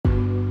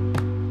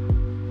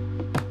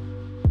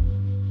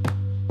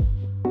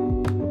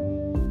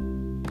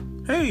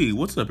Hey,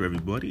 what's up,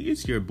 everybody?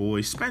 It's your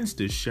boy Spence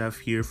the Chef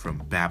here from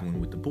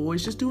Babbling with the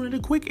Boys, just doing a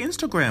quick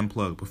Instagram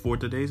plug before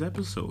today's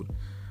episode.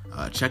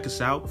 Check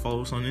us out,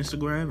 follow us on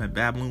Instagram at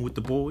Babbling with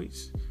the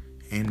Boys,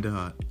 and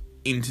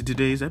into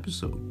today's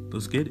episode.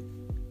 Let's get it.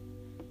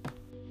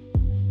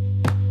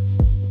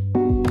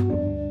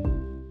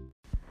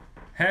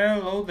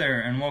 Hello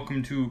there, and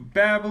welcome to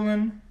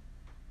Babbling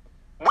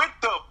with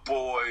the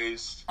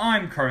Boys.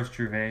 I'm Karth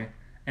Gervais,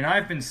 and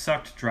I've been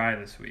sucked dry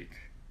this week.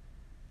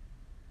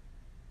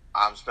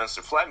 I'm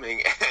Spencer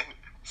Fleming, and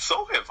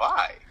so have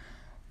I.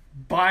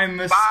 By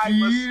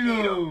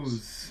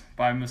mosquitoes.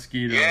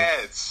 Yeah,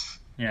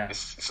 Yeah.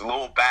 It's a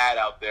little bad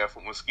out there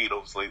for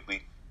mosquitoes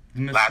lately.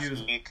 Last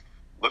week,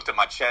 looked at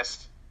my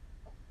chest.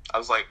 I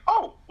was like,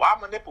 oh, why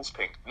are my nipples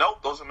pink?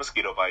 Nope, those are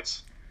mosquito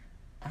bites.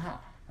 Ah,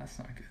 that's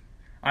not good.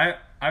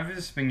 I've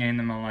just been getting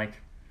them on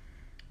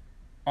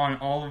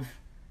on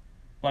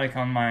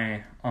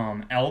my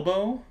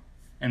elbow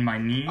and my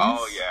knees.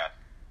 Oh, yeah.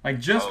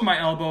 My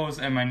elbows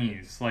and my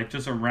knees.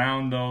 Just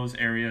around those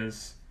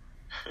areas.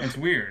 It's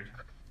weird.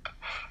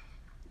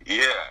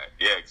 Yeah,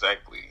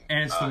 exactly.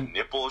 And it's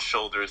nipples,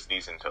 shoulders,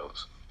 knees, and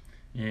toes.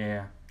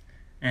 Yeah.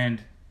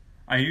 And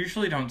I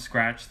usually don't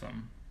scratch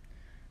them.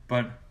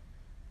 But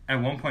at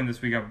one point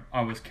this week,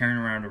 I was carrying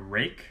around a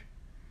rake.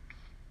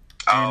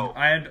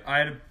 And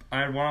I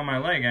had one on my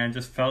leg, and I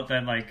just felt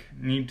that,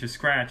 need to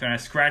scratch. And I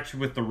scratched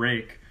with the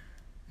rake.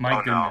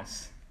 My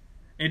goodness.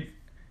 No.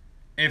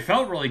 It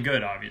felt really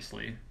good,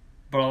 obviously,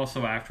 but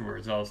also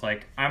afterwards, I was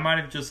like, I might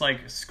have just,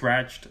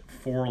 scratched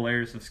 4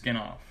 layers of skin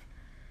off.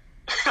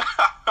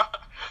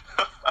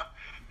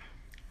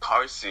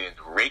 Carson,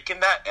 raking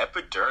that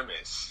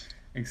epidermis.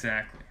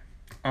 Exactly.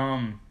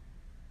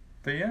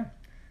 But yeah.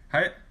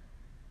 How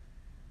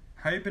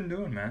you been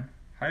doing, man?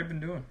 How you been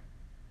doing?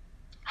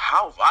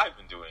 How have I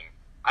been doing?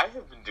 I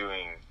have been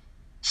doing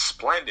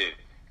splendid,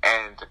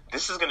 and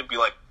this is going to be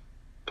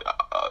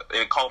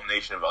a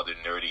culmination of other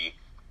nerdy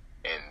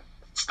and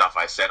stuff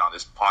I said on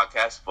this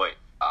podcast, but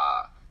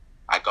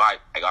I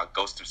got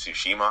Ghost of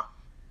Tsushima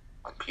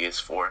on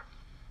PS4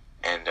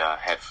 and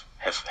have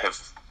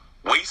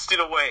wasted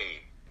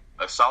away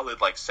a solid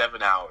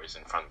 7 hours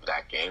in front of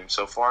that game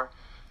so far.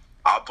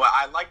 But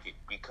I like it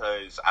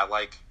because I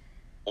like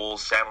old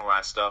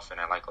samurai stuff, and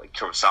I like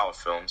Kurosawa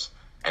films,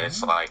 and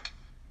it's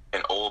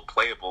an old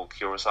playable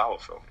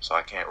Kurosawa film, so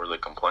I can't really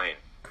complain.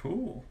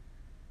 Cool.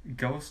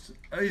 Ghost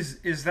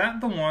is that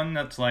the one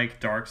that's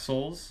like Dark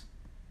Souls?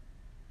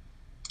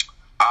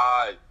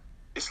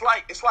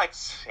 It's like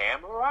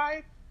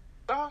samurai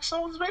Dark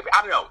Souls, maybe?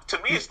 I don't know. To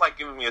me, it's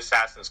giving me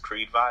Assassin's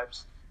Creed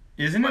vibes.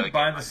 Isn't it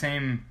by the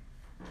same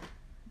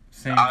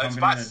company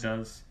that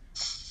does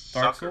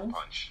Dark Souls?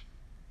 Punch.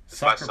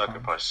 It's by Sucker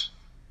Punch.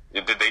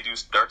 Did they do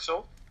Dark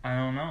Souls? I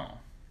don't know.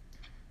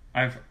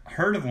 I've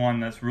heard of one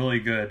that's really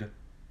good,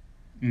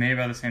 made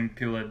by the same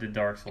people that did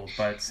Dark Souls,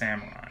 but it's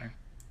samurai.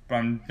 But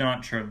I'm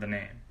not sure of the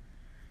name.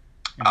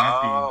 Okay.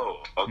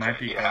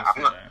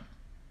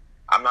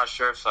 I'm not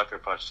sure if Sucker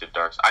Punch did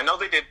Dark Souls. I know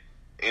they did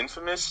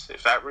Infamous,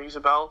 if that rings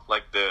a bell,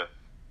 the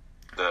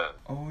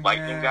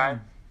lightning guy.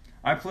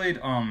 I played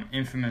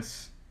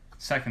Infamous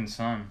Second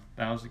Son.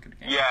 That was a good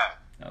game. Yeah.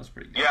 That was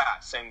pretty good. Yeah,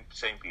 same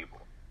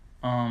people.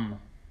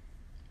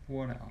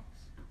 What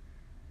else?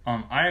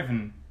 I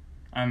haven't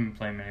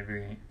played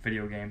many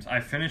video games.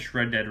 I finished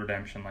Red Dead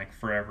Redemption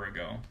forever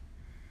ago.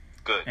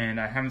 Good. And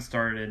I haven't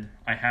started.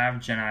 I have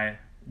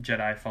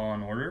Jedi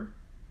Fallen Order.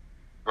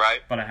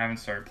 Right. But I haven't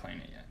started playing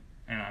it yet.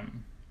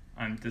 And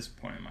I'm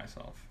disappointed in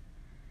myself.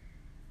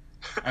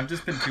 I've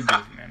just been too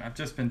busy, man.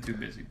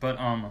 But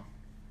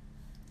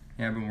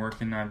yeah, I've been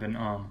working. I've been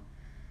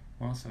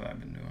what else have I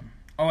been doing?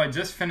 Oh, I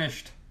just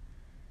finished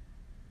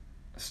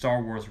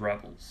Star Wars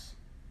Rebels.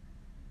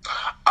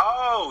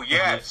 Oh,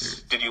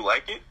 yes. Did you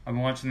like it? I've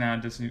been watching that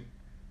on Disney.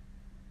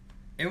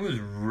 It was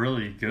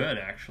really good,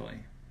 actually.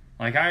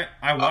 I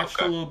watched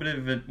a little bit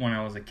of it when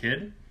I was a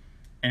kid,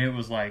 and it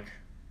was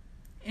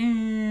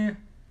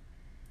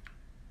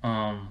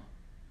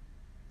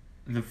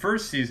the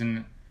first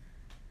season,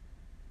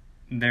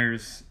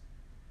 it's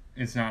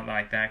not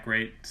that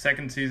great.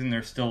 Second season,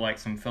 there's still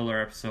some filler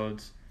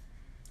episodes.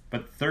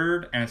 But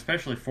third, and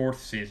especially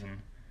fourth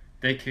season,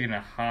 they kick in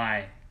a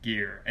high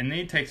gear. And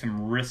they take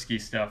some risky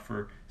stuff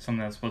for something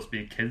that's supposed to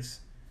be a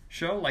kid's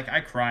show. I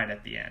cried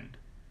at the end.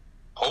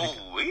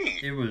 Holy!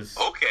 It was...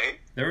 Okay.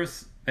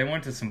 They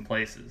went to some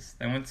places.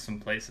 Man.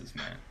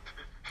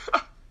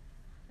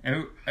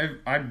 And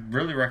I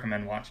really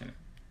recommend watching it.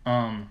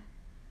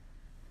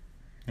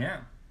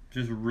 Yeah,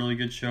 just a really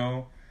good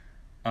show.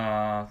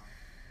 I'm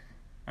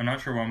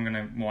not sure what I'm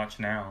gonna watch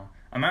now.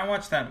 I might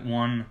watch that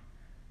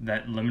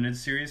limited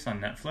series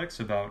on Netflix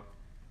about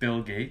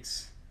Bill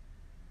Gates.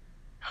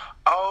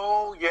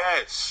 Oh,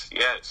 yes.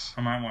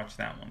 I might watch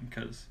that one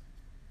because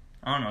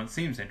I don't know. It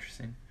seems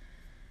interesting.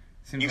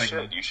 You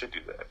should do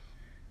that.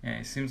 Yeah,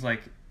 it seems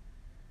like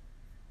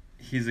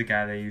he's a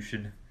guy that you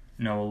should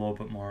know a little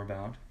bit more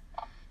about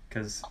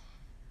because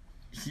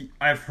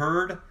I've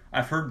heard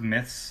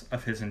myths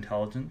of his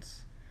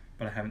intelligence,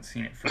 but I haven't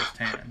seen it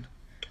firsthand,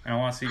 and I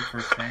want to see it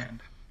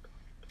firsthand.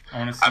 I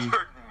want to see. I've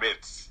heard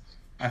myths.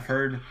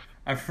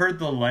 I've heard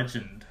the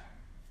legend.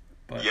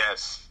 But,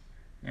 yes.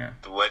 Yeah.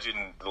 The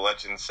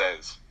legend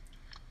says.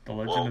 The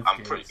legend of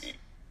Gates.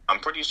 I'm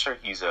pretty sure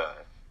he's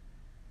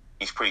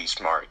pretty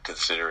smart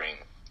considering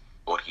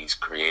what he's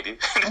created.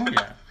 Oh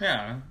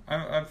yeah.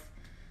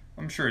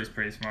 I'm sure he's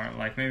pretty smart.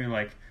 Maybe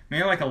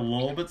a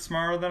little bit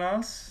smarter than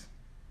us.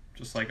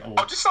 Just like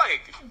just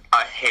like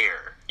a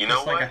hair. You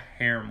know what? Just like a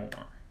hair more.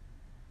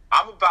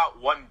 I'm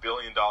about $1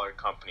 billion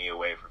company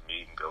away from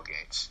meeting Bill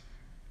Gates.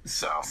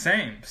 So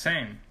same.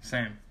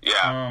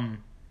 Yeah.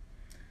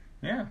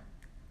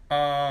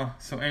 Yeah.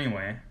 So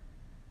anyway,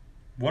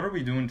 what are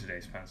we doing today,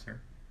 Spencer?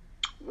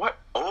 What?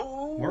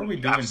 Oh, what are we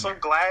doing? I'm so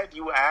glad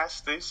you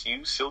asked this,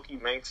 you silky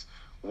minx.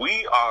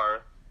 We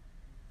are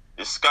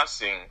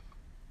discussing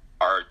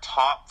our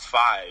top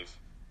 5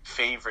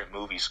 favorite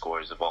movie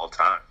scores of all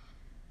time.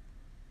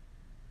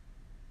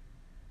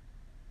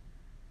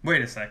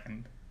 Wait a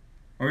second.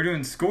 Are we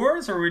doing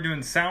scores or are we doing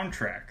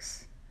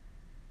soundtracks?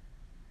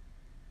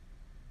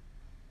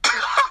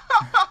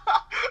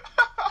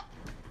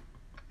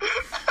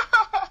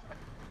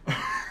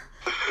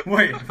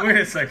 Wait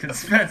a second,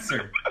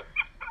 Spencer.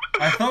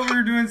 I thought we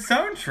were doing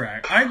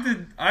soundtrack.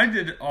 I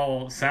did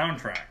all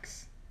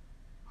soundtracks.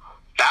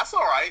 That's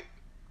alright.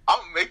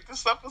 I'll make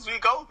this up as we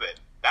go then.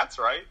 That's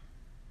right.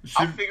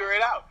 I'll figure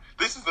it out.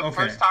 This is the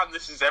first time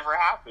this has ever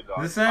happened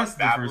on This is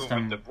the first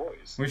time. The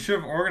Boys. We should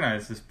have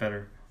organized this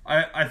better.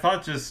 I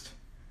thought just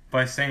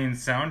by saying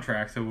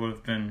soundtracks it would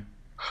have been...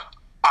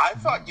 I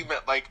thought you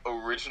meant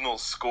original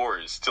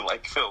scores to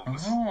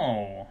films.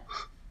 Oh.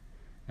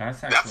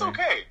 That's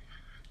okay.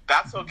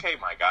 That's okay,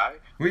 my guy.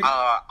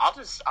 I'll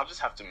just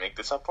have to make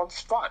this up on the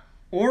spot.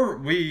 Or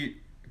we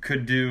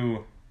could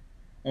do...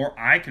 Or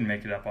I can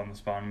make it up on the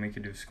spot and we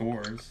could do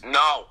scores.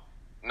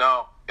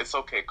 No, it's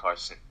okay,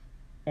 Carson.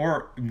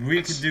 Or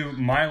we could do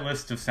my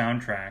list of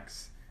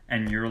soundtracks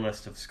and your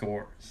list of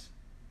scores.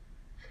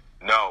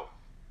 No.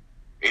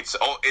 It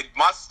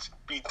must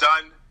be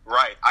done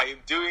right. I am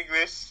doing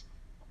this.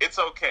 It's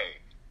okay.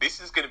 This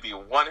is going to be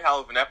one hell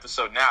of an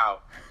episode now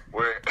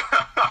where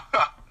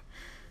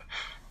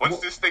once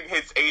this thing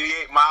hits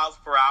 88 miles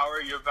per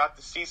hour, you're about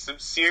to see some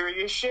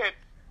serious shit.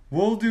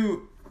 We'll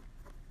do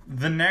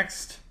the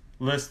next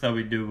list that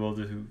we do, we'll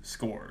do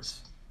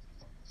scores.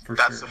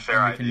 That's a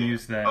fair idea. We can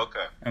use that.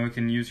 Okay. And we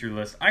can use your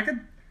list. I could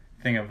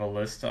think of a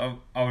list. I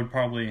would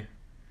probably...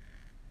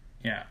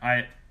 Yeah,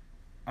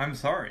 I'm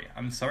sorry.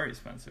 I'm sorry,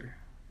 Spencer.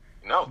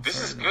 No,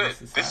 this is good.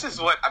 This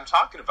is what I'm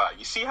talking about.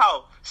 You see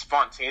how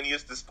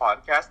spontaneous this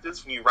podcast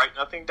is when you write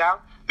nothing down?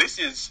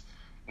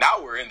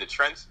 Now we're in the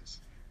trenches.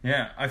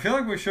 Yeah, I feel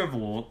like we should have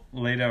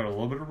laid out a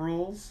little bit of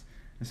rules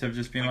instead of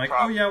just being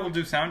oh yeah, we'll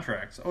do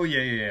soundtracks. Oh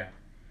yeah.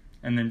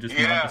 And then just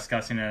not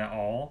discussing it at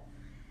all.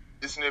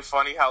 Isn't it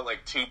funny how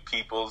two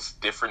people's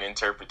different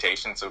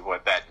interpretations of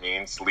what that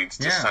means leads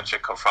to such a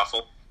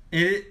kerfuffle?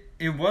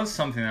 It was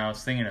something that I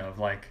was thinking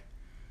of,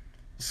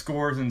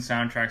 scores and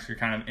soundtracks are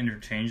kind of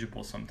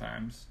interchangeable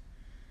sometimes.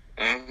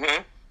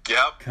 Mm-hmm.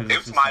 Yep. It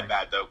was my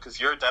bad, though, because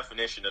your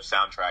definition of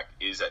soundtrack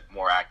is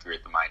more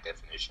accurate than my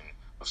definition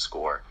of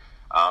score.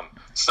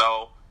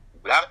 So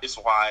that is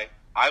why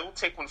I will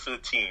take one for the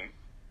team.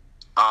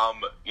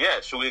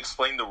 Should we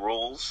explain the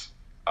rules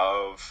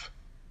of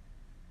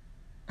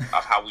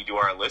how we do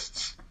our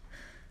lists?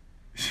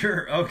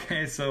 Sure.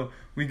 Okay, so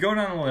we go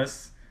down the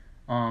list,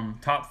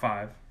 top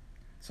 5.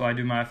 So I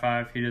do my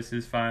 5, he does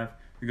his 5.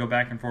 We go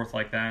back and forth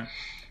like that.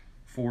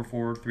 4,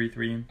 4, 3,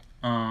 3.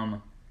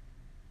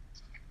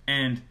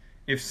 And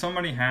if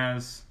somebody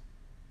has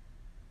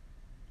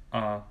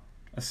a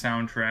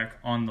soundtrack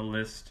on the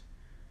list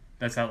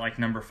that's at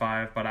number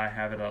 5, but I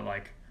have it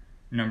at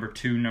number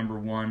 2, number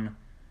 1,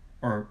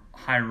 or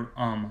higher,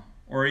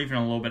 or even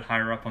a little bit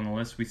higher up on the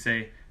list, we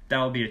say that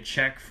will be a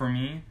check for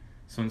me.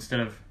 So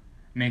instead of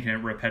making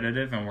it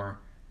repetitive and we're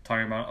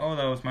talking about, oh,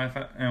 that was my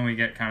 5, and we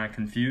get kind of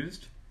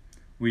confused,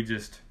 we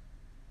just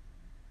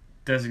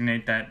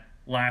designate that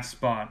last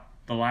spot,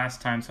 the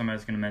last time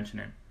somebody's going to mention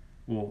it.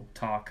 We'll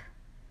talk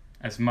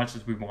as much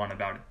as we want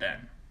about it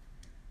then.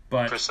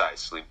 But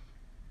precisely.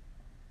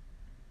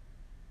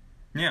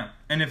 Yeah,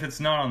 and if it's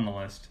not on the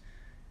list,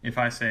 if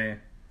I say,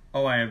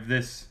 oh, I have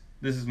this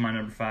is my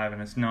number 5,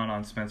 and it's not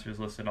on Spencer's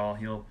list at all,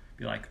 he'll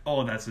be like,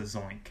 oh, that's a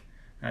zoink.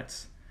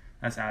 That's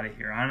out of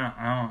here. I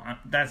don't.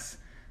 That's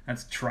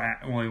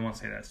trash. Well, he won't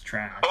say that's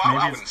trash. Oh,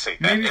 I wouldn't say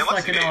that. Maybe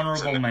it's an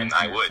honorable mention.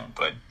 I would,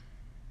 but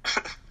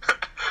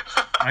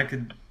I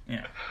could.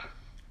 Yeah.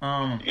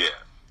 Yeah.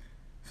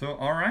 So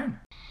all right,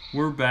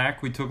 we're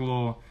back. We took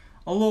a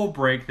little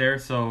break there,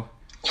 so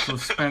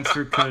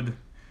Spencer could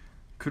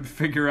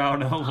figure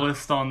out a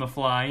list on the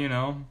fly,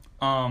 And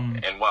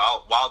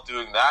while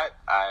doing that,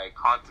 I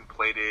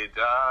contemplated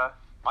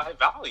my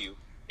value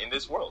in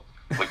this world.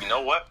 But you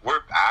know what?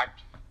 We're back.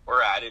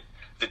 We're at it.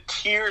 The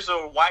tears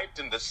are wiped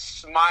and the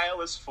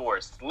smile is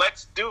forced.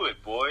 Let's do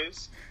it,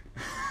 boys.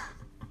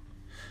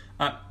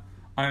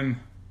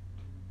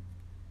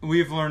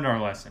 We've learned our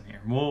lesson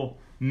here. We'll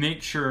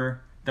make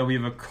sure that we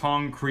have a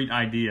concrete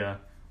idea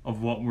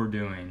of what we're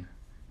doing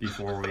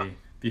before we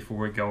before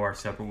we go our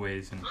separate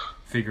ways and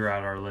figure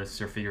out our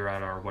lists or figure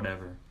out our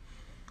whatever.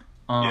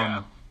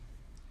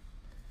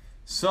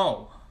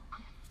 So,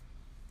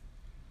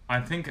 I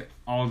think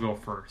I'll go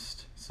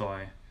first.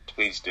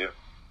 Please do.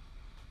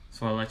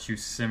 So I let you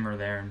simmer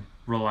there and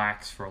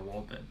relax for a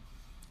little bit.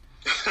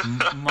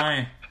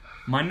 My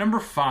number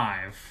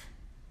 5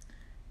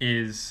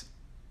 is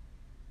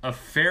a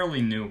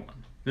fairly new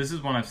one. This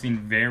is one I've seen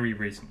very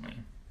recently.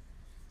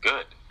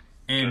 Good.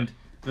 And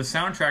the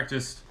soundtrack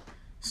just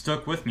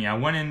stuck with me. I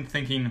went in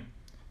thinking,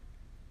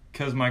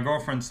 because my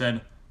girlfriend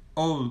said,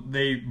 oh,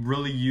 they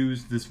really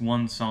used this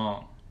one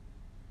song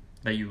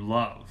that you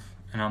love.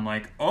 And I'm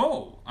like,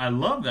 oh, I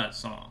love that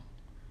song.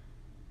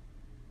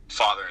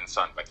 Father and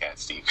Son by Cat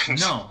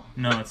Stevens. No,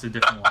 it's a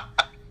different one.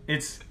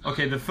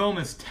 The film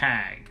is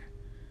Tag.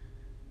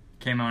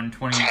 Came out in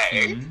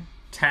 2018.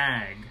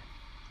 Tag.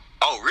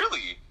 Oh,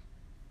 really?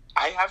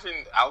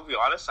 I'll be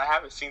honest, I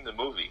haven't seen the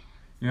movie.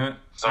 Yeah,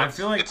 so I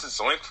feel like it's a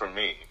zoink for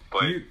me,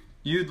 but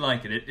you'd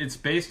like it. It's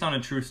based on a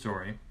true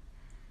story.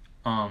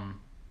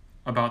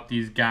 About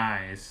these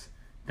guys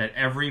that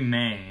every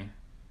May,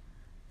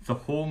 the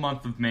whole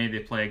month of May, they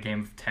play a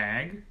game of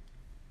tag.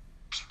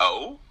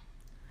 Oh?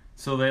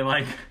 So they're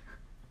like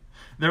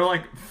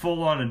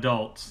full on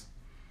adults.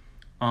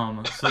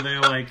 So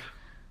they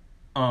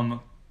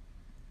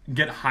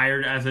get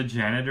hired as a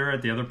janitor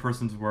at the other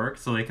person's work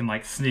so they can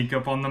sneak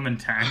up on them and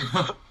tag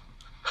them.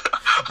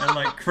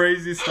 And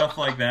crazy stuff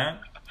like that.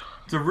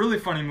 It's a really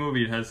funny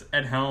movie. It has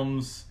Ed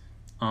Helms,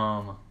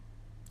 John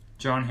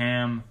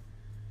Hamm,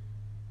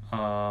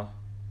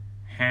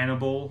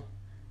 Hannibal,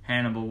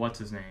 what's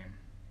his name?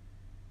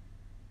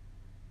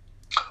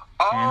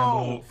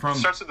 Oh, Hannibal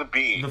starts with a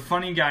B. The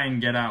funny guy in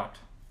Get Out.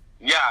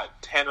 Yeah,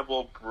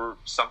 Hannibal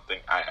something.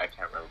 I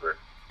can't remember.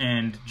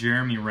 And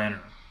Jeremy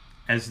Renner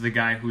as the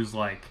guy who's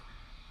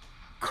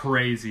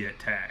crazy at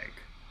tag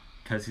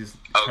because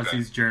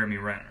he's Jeremy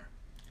Renner.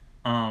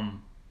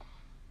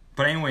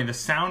 But anyway, the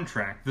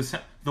soundtrack,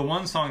 the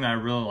one song that I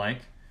really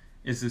like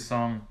is this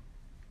song.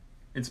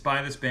 It's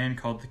by this band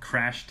called the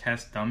Crash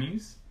Test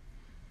Dummies.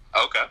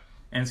 Okay.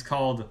 And it's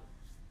called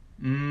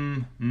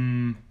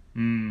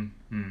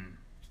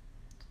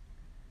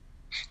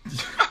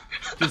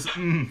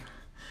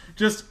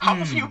Just Hop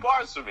a few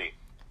bars for me.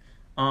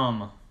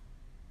 How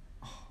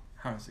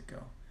does it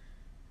go?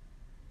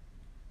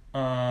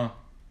 I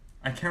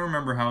can't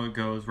remember how it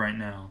goes right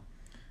now.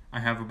 I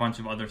have a bunch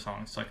of other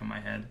songs stuck in my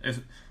head. It's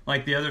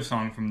like the other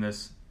song from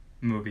this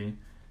movie,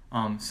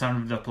 Son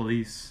of the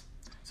Police.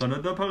 Son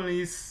of the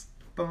Police.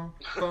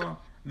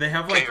 They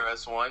have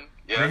KRS-One.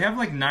 Yeah. They have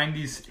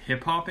 90s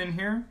hip hop in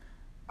here,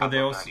 but they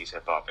also 90s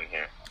hip hop in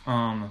here.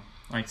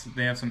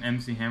 They have some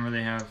MC Hammer.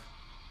 They have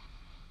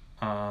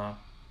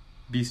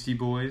Beastie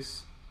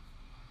Boys.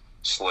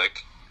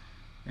 Slick.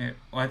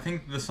 I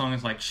think the song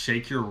is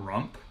Shake Your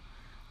Rump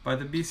by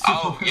the Beastie Boys.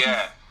 Oh,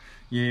 yeah.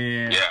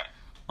 Yeah.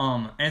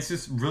 And it's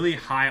just really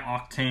high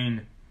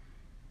octane,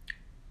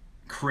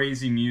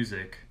 crazy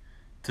music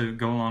to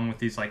go along with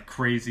these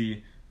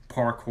crazy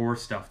parkour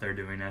stuff they're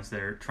doing as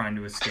they're trying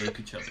to escape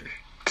each other.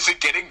 Is it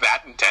getting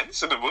that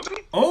intense in the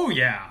movie? Oh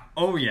yeah.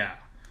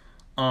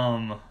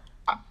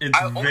 It's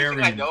only very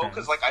thing I know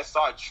intense. because I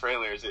saw a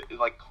trailer. Is it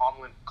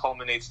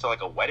culminates to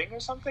a wedding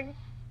or something?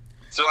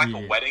 Is there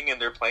a wedding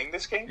and they're playing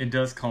this game? It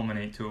does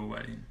culminate to a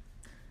wedding,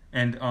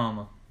 and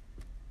the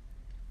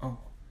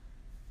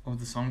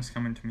song's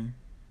coming to me.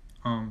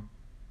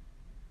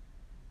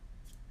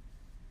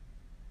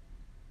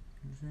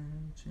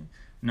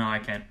 No, I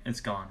can't.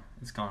 It's gone.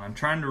 I'm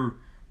trying to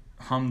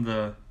hum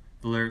the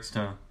lyrics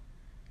to.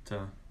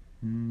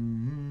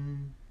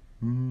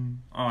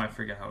 I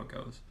forget how it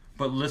goes.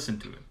 But listen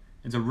to it.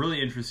 It's a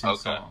really interesting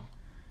song.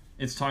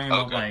 It's talking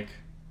about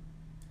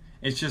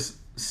it's just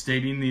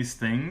stating these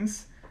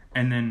things,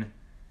 and then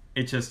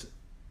they just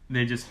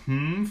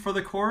for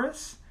the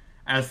chorus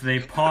as they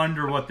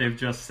ponder what they've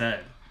just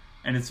said,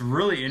 and it's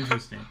really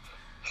interesting.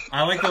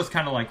 I like those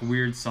kind of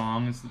weird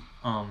songs,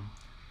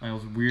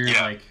 those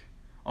weird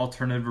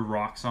alternative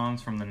rock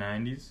songs from the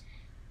 90s.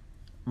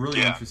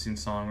 Really interesting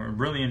song, or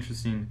really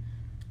interesting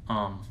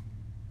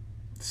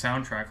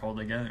soundtrack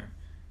altogether.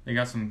 They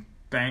got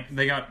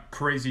they got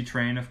Crazy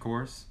Train, of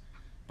course,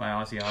 by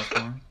Ozzy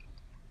Osbourne.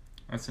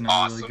 That's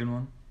another really good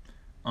one.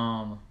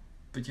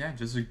 But yeah,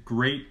 just a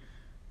great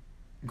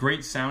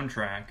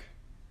soundtrack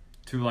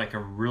to a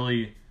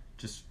really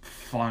just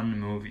fun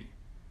movie.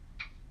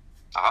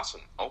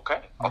 Awesome.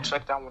 Okay, I'll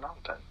check that one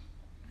out then.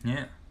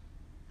 Yeah.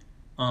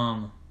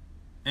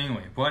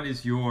 Anyway, what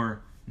is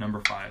your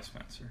number 5,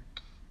 Spencer?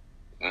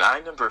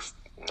 My number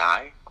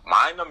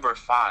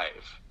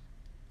 5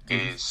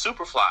 is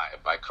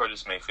Superfly by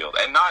Curtis Mayfield,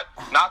 and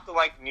not the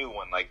new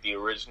one, the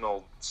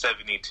original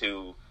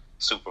 72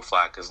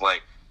 Superfly, because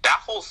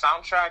that whole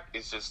soundtrack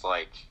is just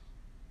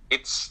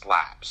it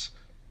slaps.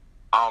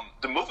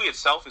 The movie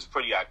itself is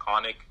pretty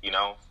iconic,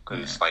 because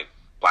it's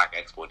black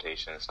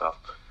exploitation and stuff.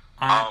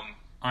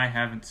 I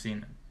haven't seen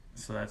it,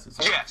 so that's a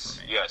for me.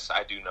 Yes,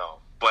 I do know,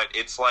 but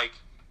it's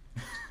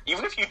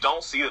even if you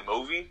don't see the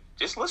movie,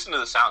 just listen to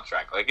the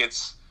soundtrack.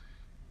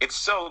 It's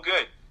so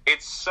good.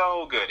 It's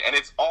so good, and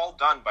it's all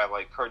done by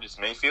like Curtis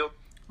Mayfield.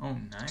 Oh,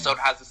 nice. So it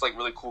has this like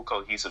really cool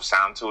cohesive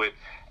sound to it,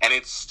 and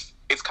it's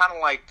kind of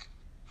like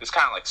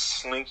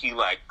slinky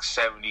like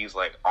 70s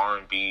like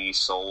R&B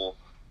soul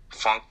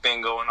funk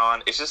thing going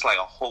on. It's just like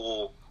a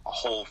whole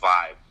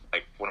vibe.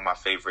 Like one of my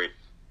favorite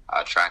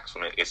tracks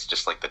from it. It's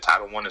just like the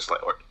title one is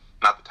like, or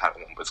not the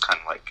title one, but it's kind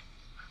of like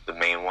the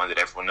main one that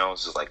everyone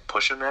knows is like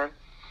Pusha Man,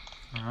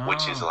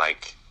 which is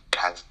like it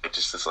has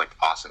just this like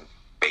awesome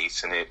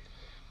bass in it,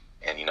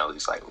 and you know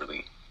these like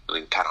really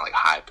kind of like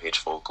high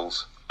pitched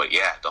vocals. But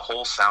yeah, the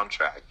whole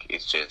soundtrack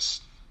is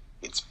just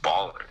it's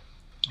baller.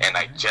 And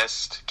I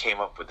just came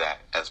up with that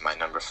as my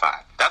number 5.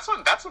 That's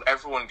what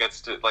everyone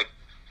gets to like.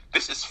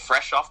 This is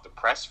fresh off the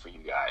press for you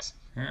guys.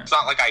 Yeah. It's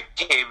not like I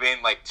came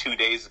in like 2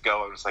 days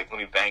ago and was like, let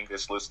me bang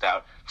this list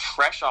out.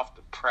 Fresh off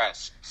the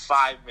press,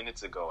 5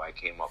 minutes ago I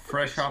came up with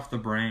Fresh off the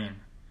brain.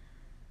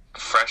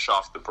 Fresh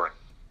off the brain.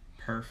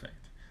 Perfect.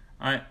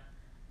 I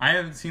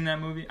haven't seen that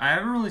movie. I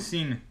haven't really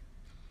seen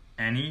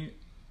any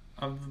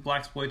of the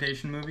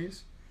blaxploitation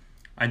movies.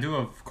 I do,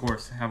 of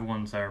course, have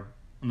ones that are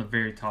on the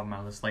very top of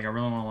my list. Like,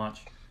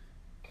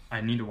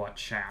 I need to watch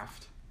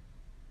Shaft.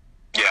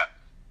 Yeah.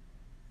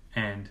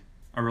 And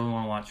I really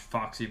want to watch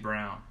Foxy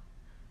Brown.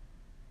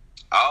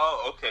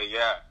 Oh, okay,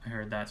 yeah. I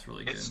heard that's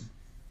really good.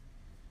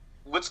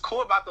 What's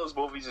cool about those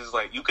movies is,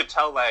 like, you could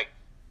tell, like,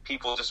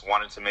 people just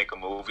wanted to make a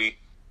movie.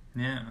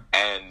 Yeah.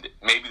 And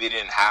maybe they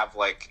didn't have,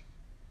 like,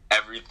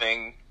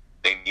 everything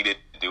they needed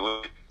to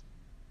do it,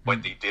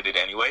 but they did it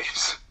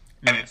anyways.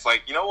 And it's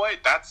like, you know what?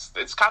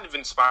 It's kind of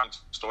inspiring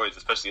stories,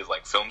 especially as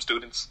like film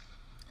students.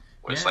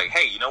 Where it's like,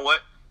 hey, you know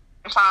what?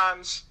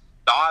 Sometimes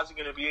the odds are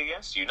going to be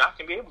against you. You're not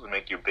going to be able to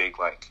make your big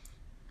like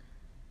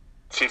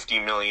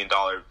 $50 million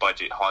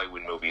budget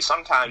Hollywood movie.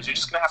 Sometimes you're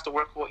just going to have to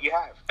work with what you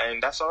have,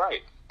 and that's all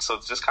right. So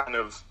it's just kind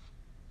of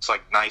it's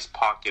like nice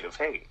pocket of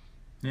hey.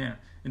 Yeah,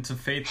 it's a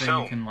faith that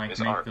you can like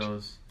make art.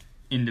 Those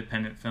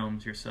independent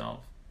films yourself.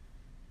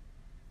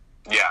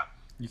 Yeah,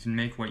 you can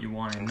make what you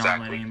want and not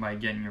let anybody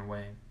get in your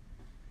way.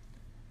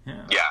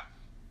 Yeah.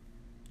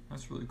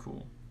 That's really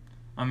cool.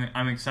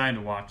 I'm excited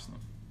to watch them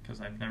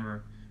because I've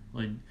never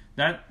really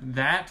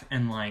that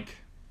and like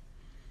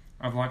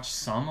I've watched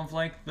some of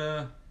like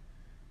the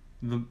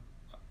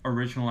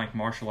original like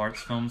martial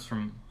arts films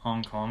from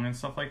Hong Kong and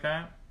stuff like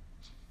that,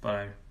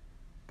 but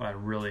I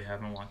really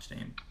haven't watched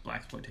any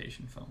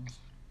blaxploitation films.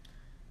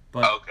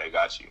 But okay,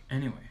 got you.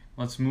 Anyway,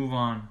 let's move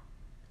on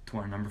to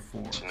our number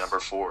 4. To number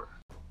 4.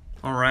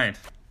 All right,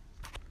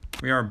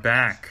 we are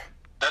back.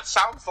 That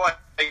sounds like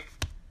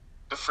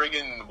the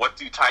friggin' "What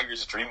Do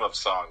Tigers Dream Of"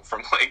 song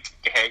from like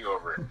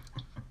Hangover.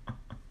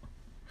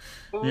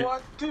 Yeah.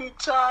 What do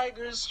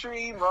tigers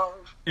dream of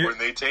when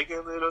they take a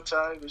little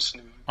tiger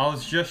snooze? I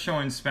was just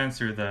showing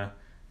Spencer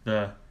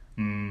the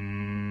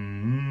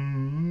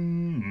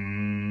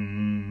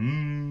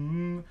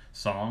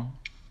song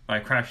by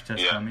Crash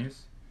Test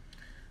Dummies.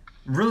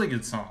 Really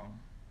good song.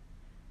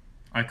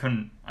 I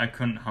couldn't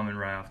hum it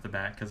right off the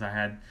bat because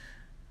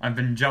I've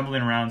been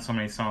jumbling around so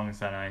many songs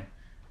that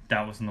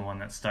wasn't the one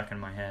that stuck in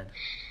my head.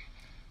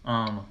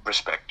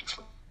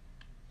 Respectively.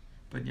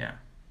 But yeah.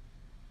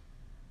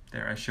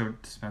 There, I showed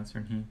it to Spencer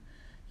and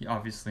he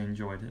obviously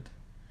enjoyed it.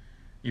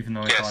 Even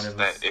though he thought it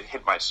was... it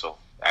hit my soul.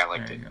 I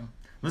liked it. There you go.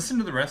 Listen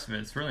to the rest of it.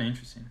 It's really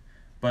interesting.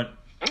 But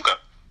okay.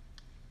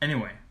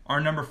 Anyway,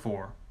 our number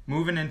 4.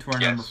 Moving into our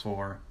number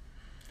 4.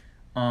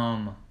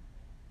 My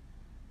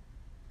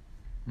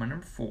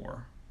number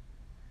 4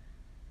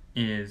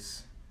 came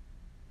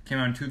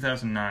out in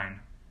 2009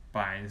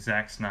 by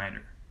Zack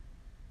Snyder.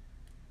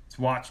 It's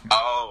Watchmen.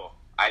 Oh,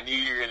 I knew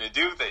you were going to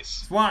do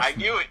this. It's Watchmen. I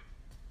knew it.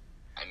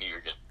 I knew you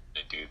were going to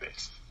do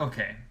this.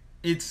 Okay.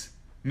 It's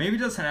maybe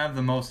doesn't have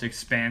the most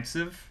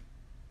expansive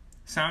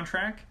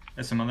soundtrack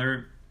as some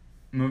other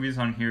movies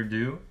on here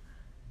do,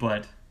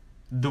 but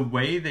the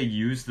way they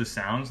use the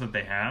sounds that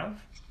they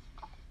have,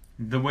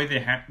 the way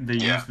they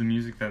use the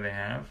music that they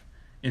have,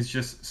 is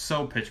just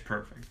so pitch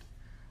perfect.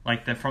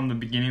 Like that from the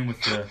beginning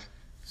with the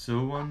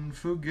so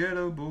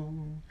unforgettable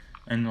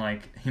and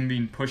like him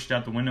being pushed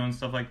out the window and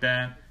stuff like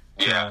that.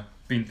 Yeah.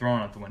 Being thrown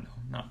out the window,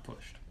 not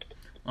pushed.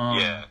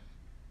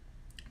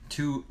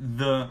 To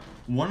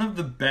one of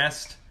the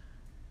best,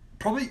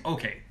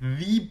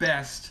 the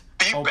best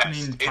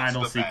opening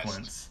title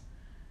sequence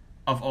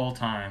of all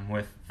time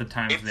with The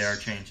Times They Are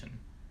Changing.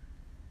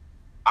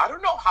 I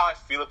don't know how I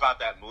feel about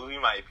that movie.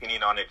 My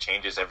opinion on it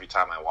changes every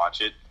time I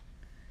watch it.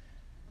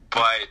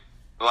 But,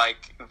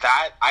 like,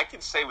 that, I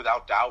can say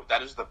without doubt,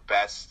 that is the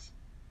best.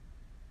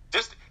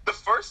 Just the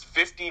first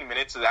 15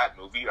 minutes of that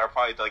movie are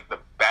probably, like, the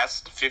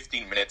best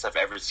 15 minutes I've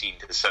ever seen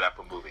to set up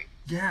a movie.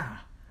 Yeah.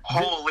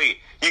 Holy.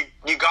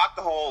 You got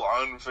the whole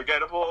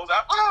unforgettable,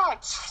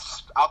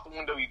 out the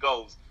window he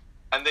goes.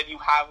 And then you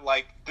have,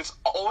 like, this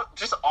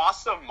just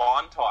awesome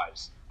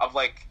montage of,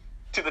 like,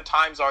 to the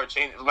times are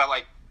changing. But,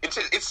 like,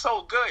 it's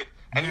so good.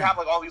 And you have,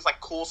 like, all these, like,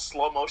 cool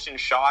slow-motion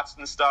shots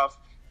and stuff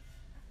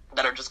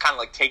that are just kind of,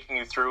 like, taking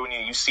you through.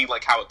 And you see,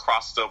 like, how it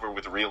crosses over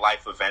with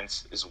real-life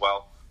events as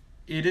well.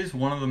 It is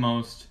one of the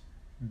most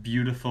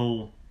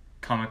beautiful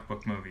comic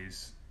book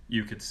movies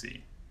you could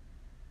see.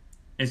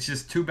 It's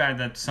just too bad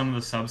that some of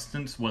the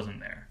substance wasn't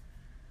there.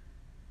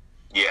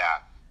 Yeah.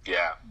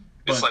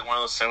 It's like one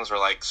of those things where,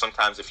 like,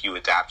 sometimes if you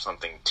adapt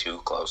something too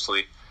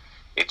closely,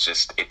 it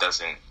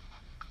doesn't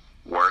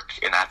work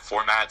in that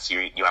format, so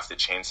you have to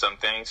change some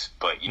things.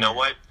 But you know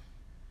what?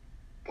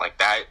 Like,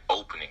 that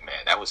opening,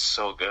 man, that was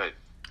so good.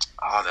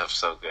 Oh, that was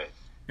so good.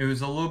 It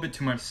was a little bit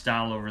too much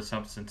style over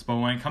substance, but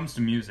when it comes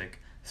to music,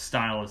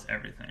 style is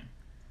everything.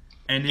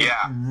 And it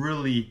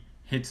really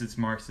hits its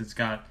marks. It's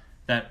got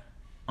that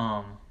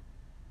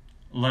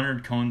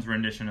Leonard Cohen's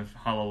rendition of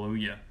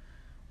Hallelujah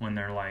when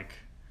the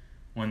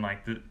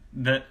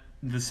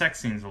sex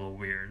scene's a little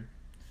weird.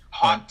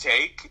 Hot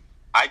take.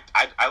 I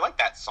like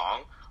that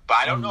song, but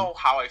I don't know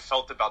how I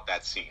felt about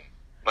that scene.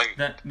 Like,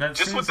 that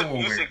just with the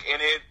music weird.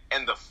 in it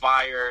and the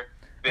fire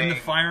thing. And the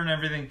fire and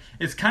everything.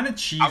 It's kind of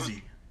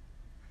cheesy.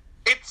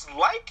 It's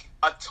like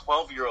a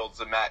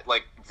 12-year-old's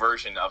like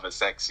version of a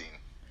sex scene.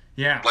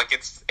 Yeah. Like,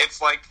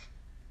 it's like,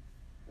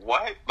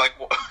 what? Like,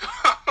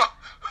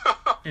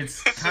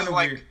 it's kind of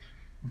weird.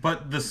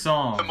 But the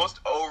song. The most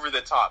over the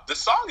top. The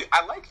song,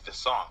 I like the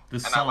song. The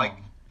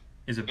song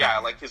is a I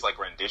like his, like,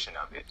 rendition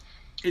of it.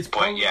 It's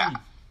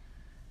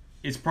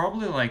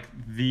probably like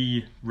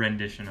the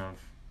rendition of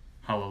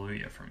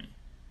Hallelujah for me.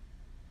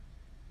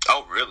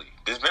 Oh, really?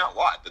 There's been a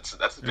lot.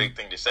 That's a big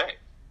thing to say.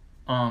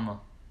 And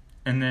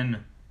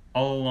then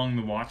All Along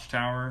the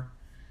Watchtower.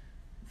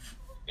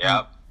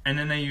 Yeah. And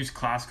then they use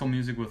classical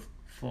music with,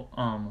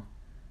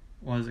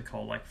 what is it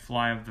called? Like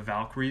Fly of the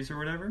Valkyries or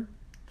whatever?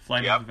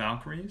 Flight of the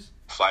Valkyries?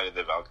 Flight of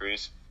the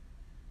Valkyries.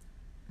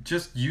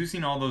 Just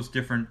using all those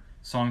different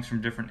songs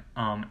from different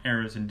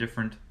eras and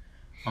different...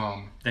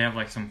 they have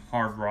like some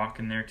hard rock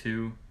in there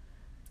too.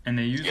 And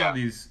they use all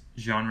these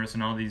genres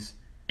and all these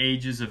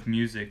ages of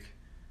music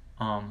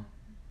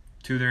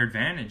to their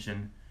advantage,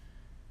 and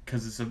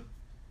because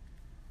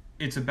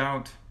it's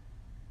about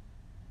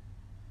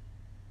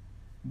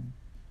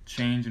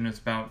change, and it's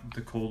about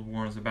the Cold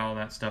War, it's about all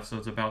that stuff. So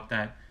it's about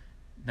that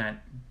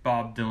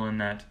Bob Dylan,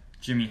 that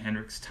Jimi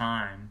Hendrix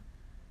time,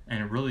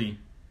 and really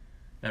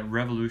that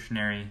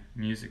revolutionary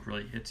music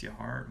really hits you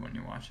hard when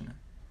you're watching it.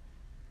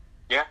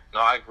 Yeah, no,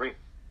 I agree.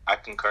 I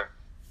concur.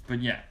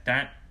 But yeah,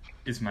 that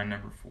is my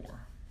number 4.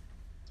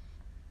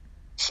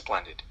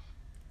 Splendid.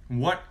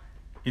 What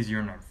is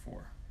your number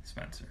 4,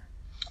 Spencer?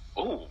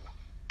 Ooh,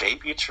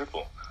 baby, a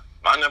triple.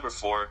 My number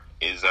 4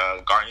 is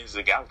Guardians of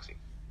the Galaxy.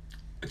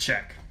 A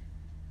check.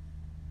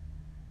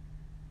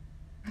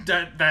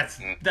 That's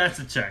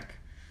a check.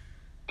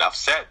 Enough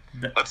said.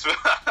 Let's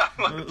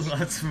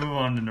move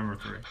on to number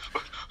 3.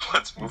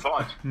 Let's move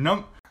on.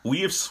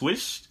 We have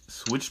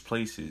switched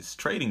places,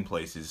 trading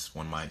places,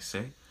 one might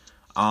say.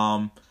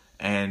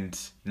 And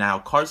now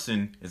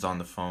Carson is on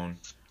the phone,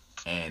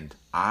 and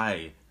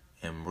I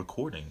am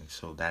recording,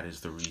 so that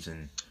is the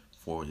reason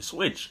for the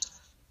switch.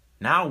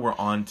 Now we're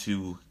on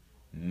to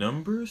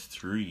number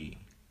 3.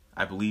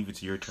 I believe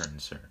it's your turn,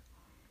 sir.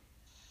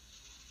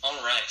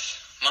 All right.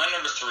 My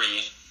number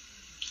 3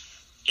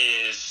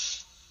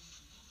 is...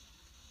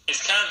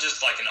 It's kind of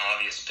just like an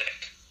obvious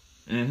pick.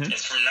 Mm-hmm.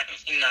 It's from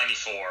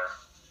 1994,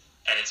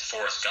 and it's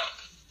Forrest Gump.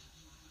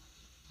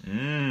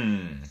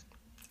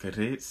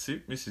 Great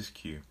soup, Mrs.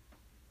 Q.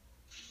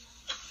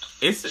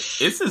 It's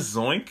a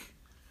zoink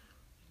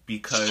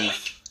because...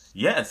 Zoink?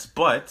 Yes,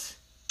 but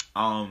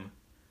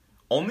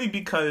only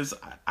because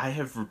I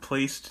have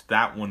replaced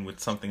that one with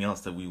something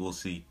else that we will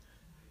see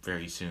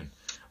very soon.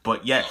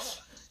 But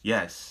yes,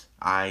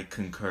 I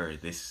concur.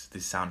 This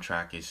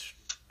soundtrack is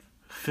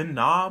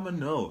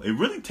phenomenal. It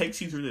really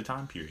takes you through the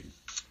time period.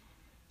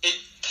 It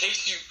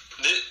takes you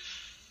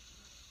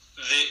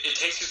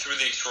through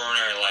the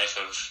extraordinary life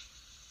of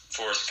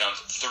Forrest Gump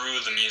through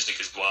the music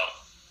as well.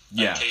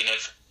 Yeah. Taking it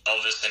from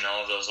Elvis and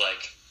all of those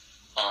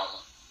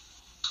all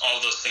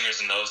of those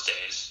singers in those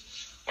days,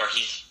 where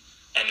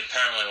and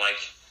apparently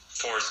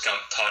Forrest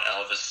Gump taught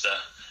Elvis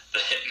the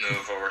hit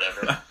move or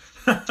whatever.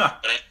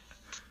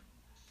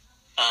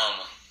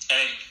 And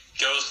it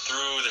goes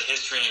through the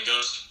history and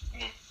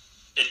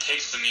it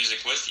takes the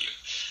music with you,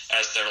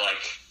 as they're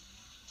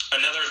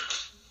another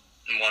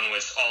one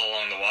with All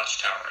Along the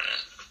Watchtower in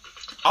it.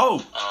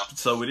 Oh,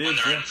 so it is. When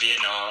they're in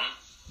Vietnam.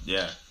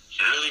 Yeah.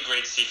 Really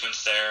great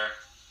sequence there.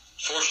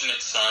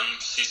 Fortunate Son,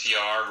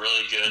 CCR,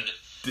 really good.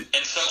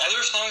 And some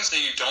other songs that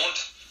you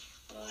don't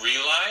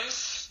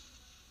realize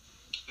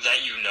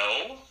that you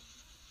know.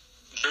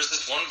 There's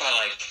this one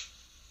by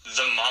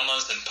the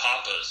Mamas and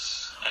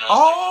Papas. And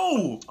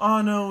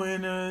On a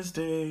winter's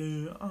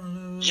day.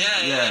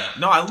 Yeah.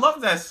 No, I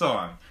love that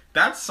song.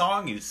 That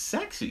song is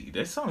sexy.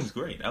 That song's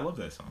great. I love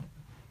that song.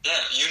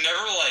 Yeah, you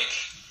never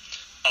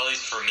at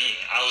least for me,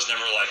 I was never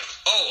I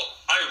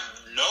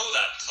know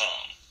that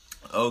song.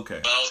 Okay.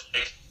 But I was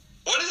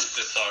what is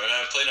this song? And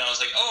I played it and I was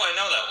I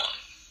know that one.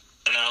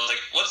 And I was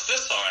what's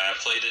this song? And I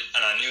played it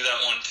and I knew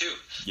that one too.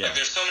 Yeah.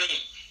 There's so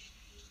many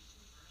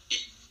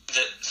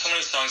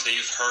songs that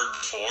you've heard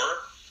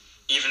before,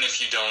 even if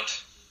you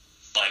don't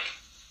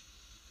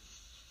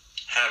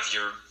have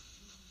your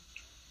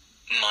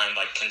mind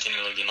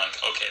continually being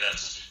okay,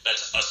 that's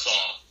that's a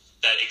song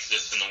that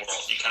exists in the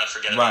world. You kind of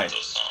forget Right. about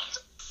those songs.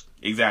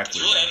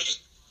 Exactly. It's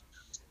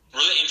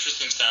really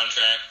interesting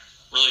soundtrack.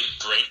 Really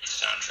great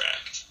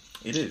soundtrack.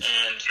 It is.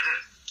 And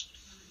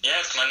yeah,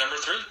 it's my number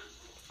 3.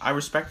 I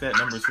respect that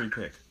number 3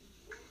 pick.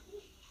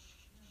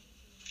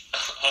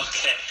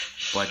 Okay.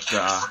 But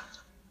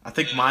I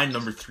think my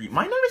number 3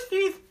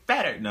 is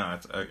better. No,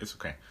 it's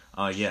okay.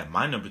 Yeah,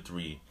 my number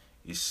 3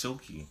 is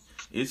silky.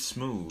 It's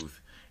smooth.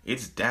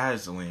 It's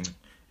dazzling.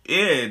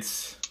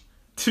 It's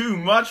too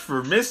much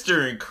for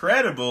Mr.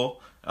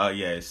 Incredible.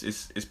 Yeah,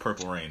 it's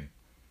Purple Rain.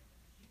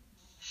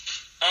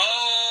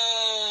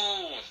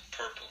 Oh,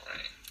 Purple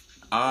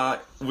Rain.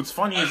 What's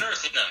funny I've is never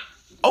seen them.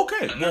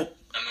 okay. A Well,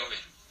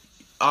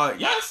 movie.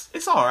 yes,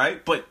 it's all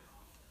right. But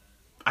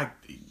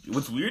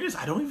what's weird is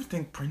I don't even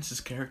think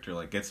Prince's character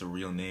like gets a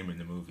real name in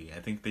the movie. I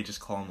think they just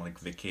call him like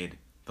the kid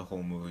the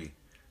whole movie.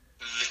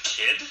 The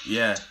Kid?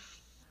 Yeah,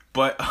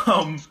 but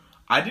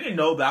I didn't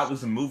know that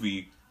was a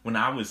movie when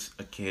I was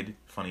a kid.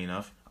 Funny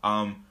enough,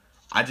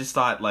 I just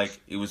thought like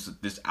it was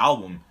this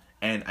album,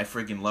 and I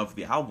freaking love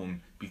the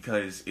album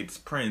because it's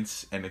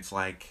Prince, and it's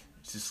like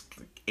just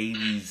like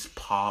 80s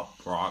pop,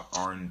 rock,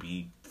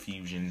 R&B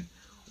fusion,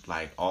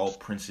 like all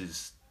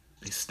Prince's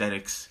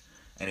aesthetics,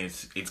 and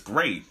it's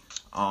great.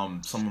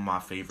 Some of my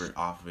favorite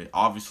off of it,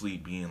 obviously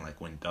being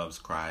like When Doves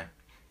Cry,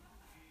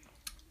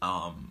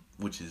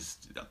 which is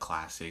a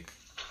classic.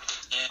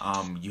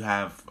 You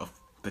have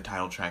the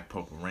title track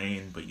Purple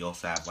Rain, but you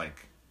also have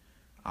like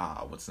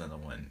what's another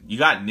one? You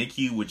got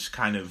Nikki, which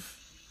kind of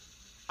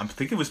I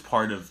think it was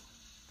part of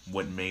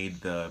what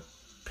made the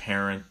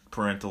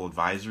parental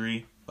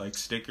advisory like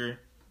sticker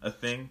a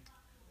thing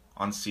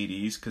on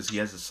CDs, because he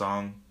has a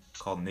song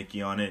called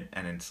Nikki on it,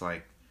 and it's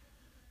like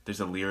there's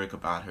a lyric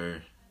about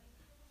her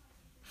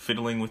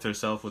fiddling with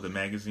herself with a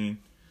magazine,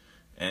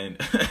 and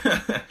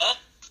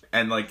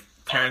and like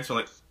parents are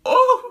like,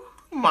 oh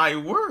my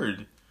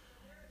word,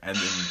 and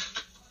then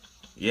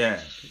yeah,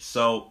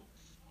 so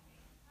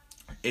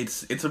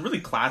it's a really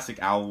classic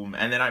album.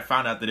 And then I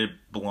found out that it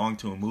belonged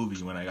to a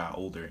movie when I got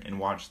older and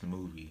watched the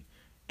movie,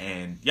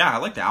 and yeah, I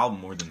like the album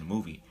more than the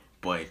movie,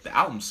 but the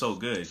album's so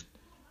good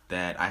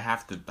that I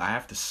have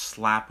to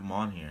slap him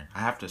on here. I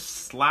have to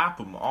slap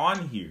him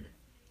on here,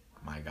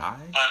 my guy.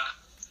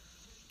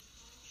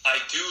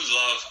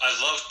 I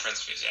love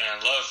Prince music,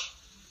 and I love,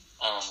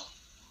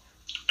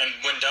 and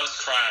When Doves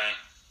Cry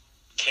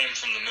came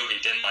from the movie,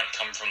 didn't like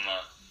come from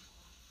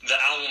the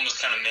album was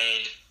kind of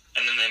made,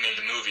 and then they made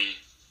the movie,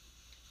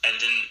 and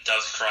didn't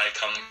Doves Cry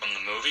come from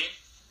the movie?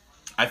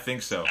 I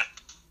think so.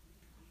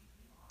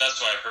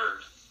 That's what I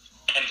heard.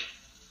 And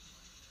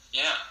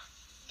yeah,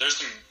 there's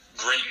some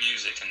great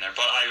music in there,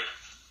 but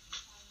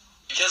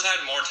because I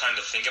had more time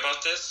to think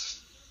about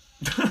this,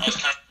 I was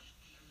kind of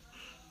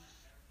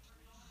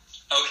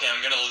okay,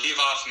 I'm going to leave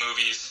off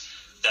movies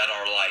that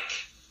are, like,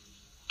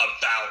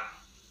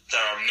 that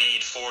are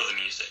made for the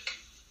music.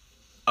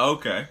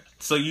 Okay.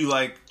 So you,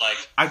 like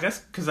I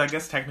guess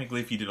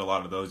technically if you did a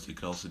lot of those, you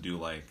could also do,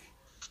 like,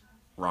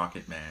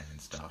 Rocket Man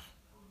and stuff.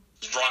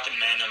 Rocket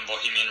Man and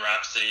Bohemian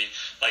Rhapsody,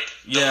 like...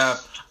 Yeah,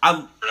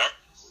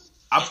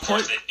 of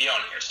course they'd be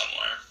on here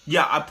somewhere.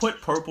 Yeah, I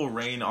put Purple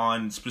Rain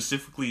on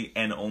specifically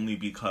and only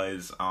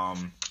because,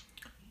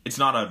 it's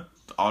not an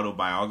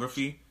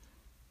autobiography.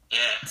 Yeah.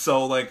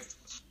 So, like,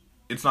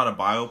 it's not a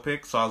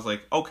biopic, so I was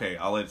like, okay,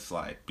 I'll let it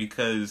slide.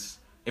 Because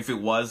if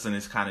it was, then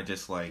it's kind of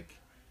just like,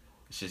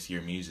 it's just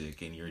your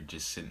music and you're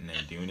just sitting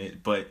there doing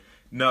it. But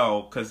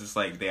no, because it's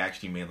like they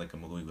actually made like a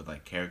movie with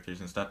like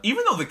characters and stuff.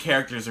 Even though the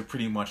characters are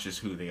pretty much just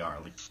who they are.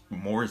 Like,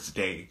 Morris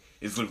Day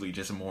is literally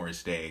just a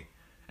Morris Day.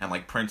 And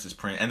like Prince is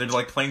Prince. And they're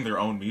like playing their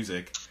own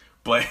music.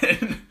 But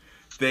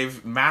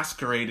they've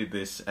masqueraded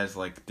this as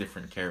like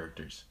different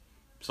characters.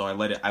 So I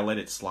let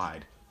it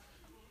slide.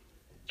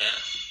 Yeah.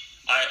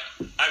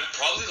 I'd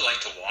probably like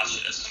to watch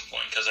it at some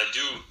point, because I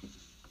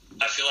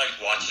feel like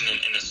watching it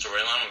in a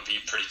storyline would be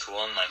pretty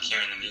cool, and like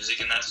hearing the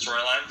music in that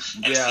storyline,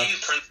 and seeing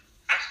Prince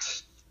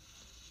act,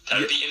 that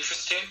would be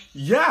interesting.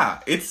 Yeah,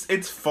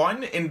 it's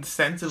fun in the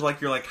sense of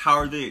like, you're like, how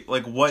are they,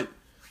 like, what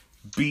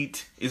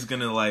beat is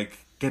gonna like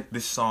get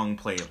this song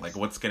played, like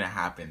what's gonna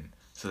happen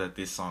so that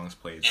this song's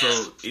played. Yeah.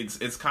 So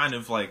it's kind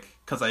of like,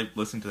 because I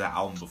listened to the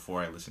album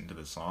before I listened to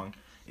the song,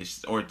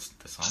 before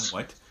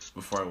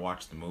I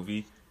watched the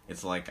movie.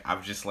 It's like,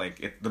 I'm just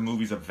like, the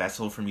movie's a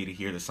vessel for me to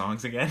hear the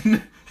songs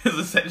again, is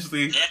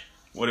essentially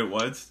what it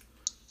was.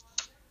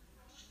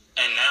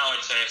 And now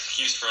it's an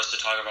excuse for us to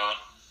talk about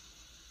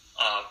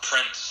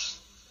Prince.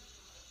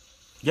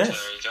 Yes. So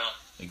there you go.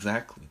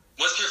 Exactly.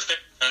 What's your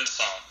favorite Prince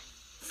song?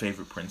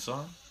 Favorite Prince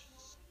song?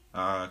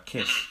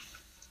 Kiss. Mm-hmm.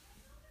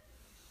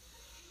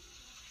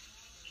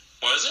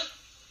 What is it?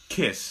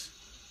 Kiss.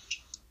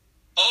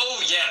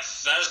 Oh,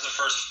 yes. That is the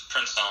first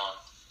Prince song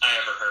I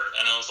ever heard.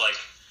 And I was like...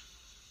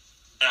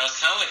 And I was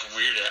kind of like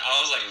weirded.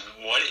 I was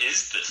like, what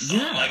is this song?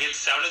 Yeah. Like, it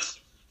sounded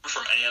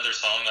from any other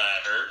song that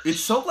I heard. It's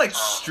so, like,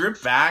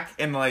 stripped back,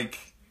 and, like,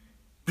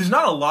 there's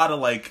not a lot of,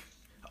 like...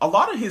 A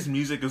lot of his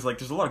music is, like,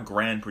 there's a lot of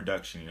grand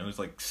production, you know? There's,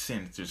 like,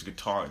 synth, there's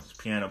guitar, there's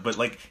piano, but,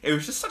 like, it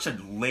was just such a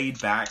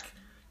laid-back,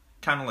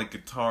 kind of like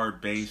guitar,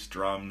 bass,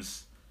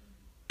 drums,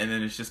 and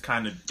then it's just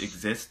kind of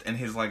exists, and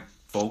his like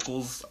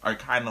vocals are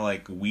kind of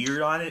like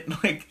weird on it.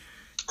 Like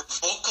his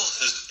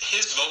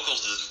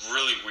vocals is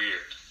really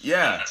weird.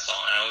 Yeah. In that song.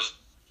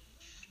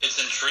 It's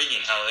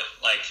intriguing how it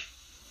like.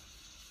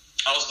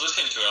 I was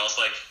listening to it. I was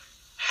like,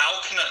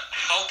 how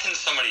can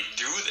somebody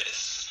do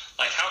this?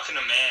 Like, how can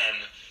a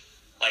man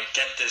like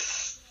get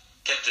this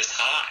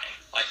high?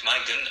 Like, my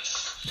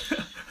goodness.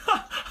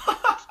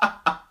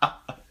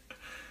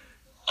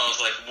 I was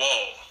like,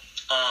 whoa.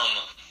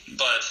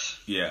 But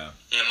yeah,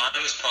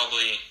 mine was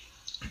probably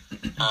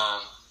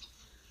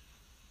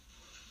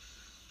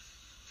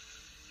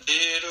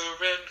Little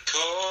Red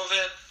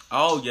Corvette.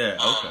 Oh yeah,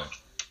 okay.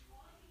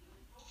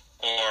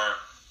 Or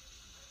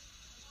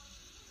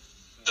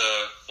the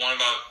one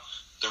about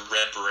the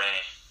Red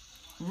Beret.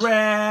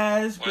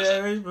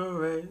 Raspberry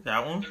Beret.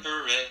 That one?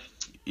 Beret.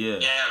 Yeah.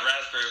 Yeah,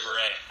 Raspberry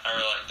Beret. I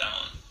really like that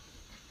one.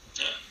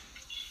 Yeah.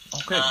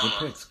 Okay, good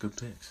picks. Good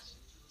picks.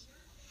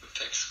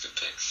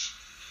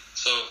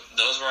 So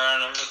those were our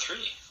number 3.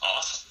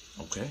 Awesome.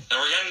 Okay. And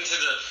we're getting to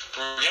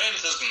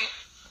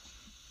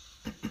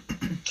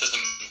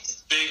some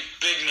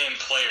big name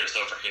players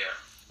over here.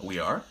 We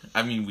are?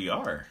 I mean, we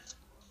are.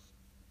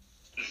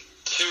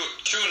 2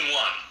 and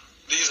 1.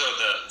 These are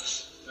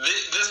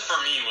this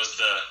for me was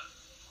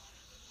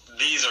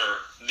these are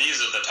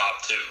the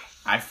top 2.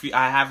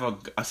 I have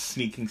a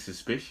sneaking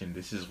suspicion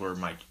this is where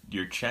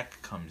your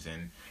check comes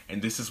in,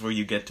 and this is where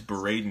you get to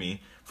berate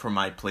me for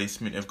my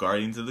placement of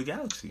Guardians of the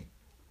Galaxy.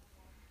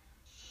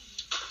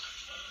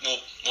 Well,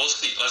 we'll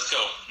see. Let's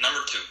go.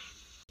 Number 2.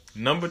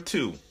 Number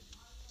 2.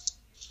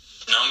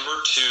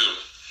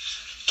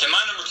 Okay,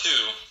 my number 2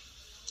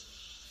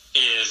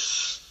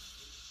 is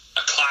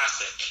a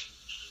classic.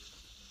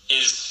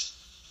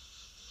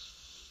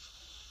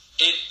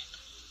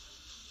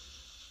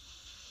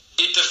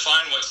 It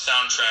defined what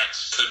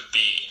soundtracks could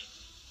be,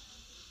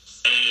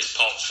 and it is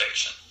Pulp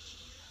Fiction.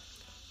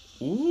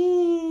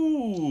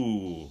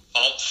 Ooh.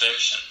 Pulp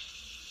Fiction.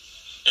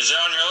 Is that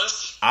on your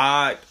list?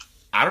 I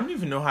don't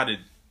even know how to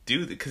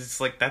do that, because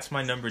it's like, that's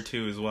my number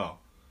 2 as well.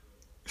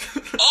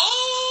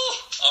 Oh!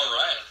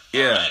 Alright.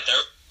 Yeah. Alright, there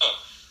we go.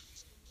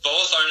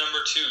 Both are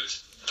number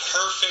 2s.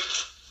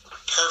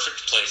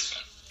 Perfect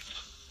placement.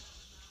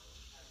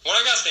 What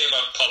I gotta say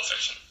about Pulp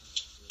Fiction,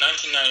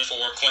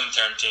 1994, Quentin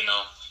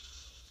Tarantino,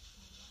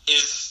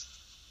 is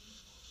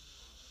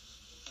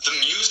the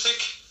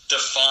music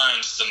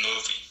defines the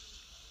movie.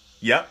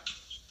 Yep.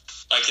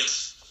 Like,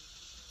 it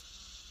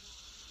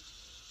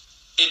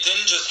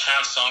didn't just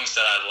have songs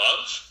that I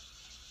love.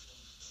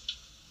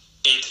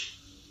 It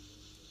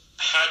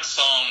had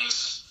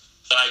songs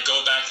that I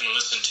go back and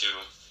listen to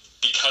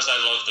because I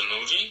love the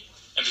movie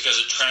and because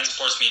it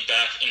transports me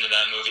back into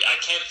that movie. I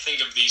can't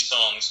think of these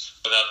songs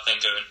without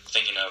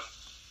thinking of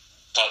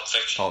Pulp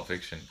Fiction. Pulp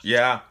Fiction.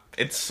 Yeah,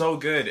 it's so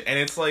good. And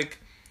it's like,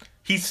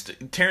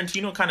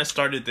 Tarantino kind of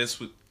started this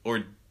with,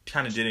 or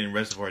kind of did it in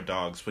Reservoir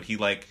Dogs, but he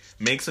like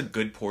makes a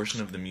good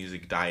portion of the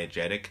music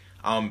diegetic.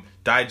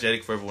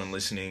 Diegetic, for everyone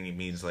listening, it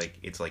means like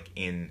it's like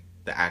in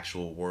the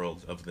actual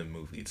world of the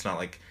movie. It's not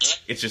like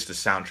it's just a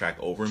soundtrack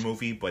over a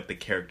movie, but the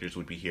characters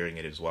would be hearing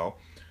it as well.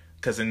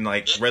 Because in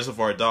like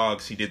Reservoir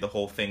Dogs, he did the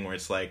whole thing where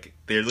it's like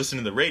they're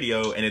listening to the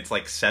radio and it's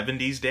like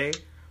 70s day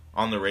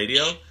on the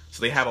radio,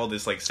 so they have all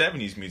this like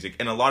 70s music.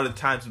 And a lot of the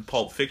times in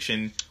Pulp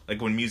Fiction,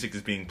 like when music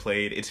is being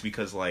played, it's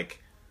because like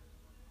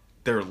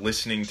they're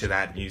listening to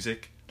that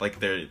music. Like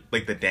they're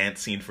like the dance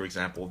scene, for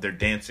example, they're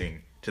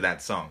dancing to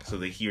that song, so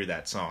they hear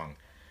that song.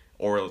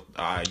 Or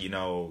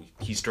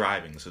he's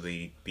driving, so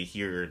they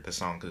hear the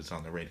song because it's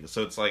on the radio.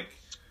 So it's like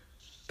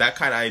that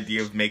kind of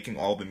idea of making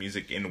all the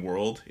music in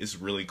world is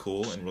really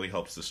cool and really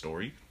helps the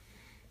story.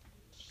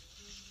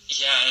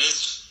 Yeah, and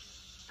it's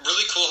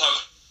really cool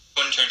how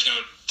Quentin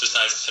Tarantino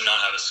decides to not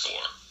have a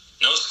score.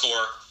 No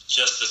score,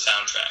 just the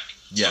soundtrack.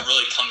 Yeah. So it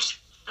really comes,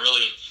 it's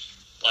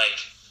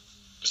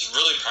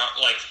really,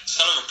 like,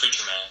 Son of a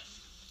Preacher Man.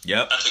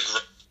 Yep. That's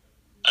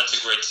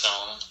a great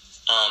song.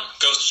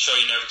 Goes to show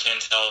you never can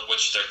tell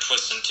which they're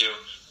twisting to.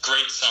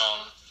 Great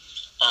song.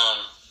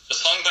 The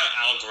song by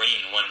Al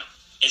Green, when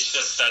it's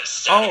just that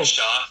static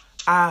shot.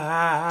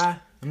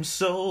 I'm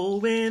so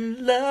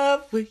in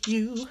love with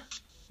you.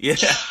 Yeah.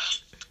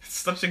 It's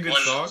such a good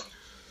song.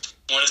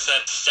 When it's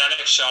that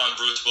static shot on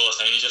Bruce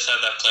Willis and you just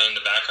have that playing in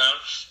the background,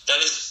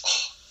 that is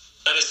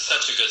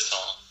such a good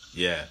song.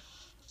 Yeah.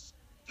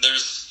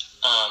 There's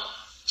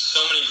so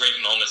many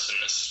great moments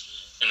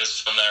in this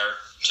film that are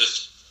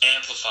just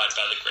amplified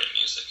by the great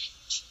music.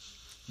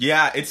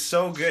 Yeah, it's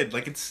so good.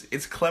 Like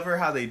it's clever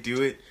how they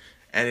do it,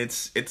 and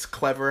it's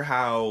clever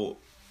how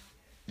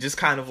just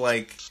kind of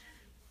like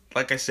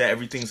I said,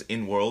 everything's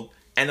in world.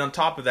 And on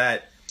top of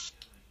that,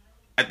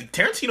 I think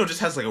Tarantino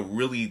just has like a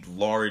really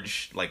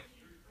large like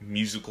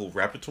musical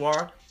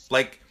repertoire.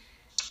 Like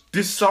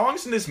there's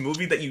songs in this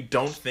movie that you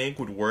don't think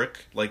would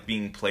work like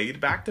being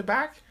played back to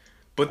back,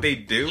 but they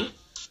do.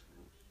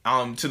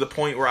 To the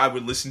point where I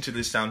would listen to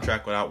this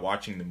soundtrack without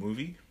watching the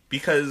movie,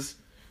 because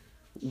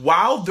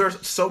while there's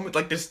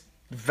there's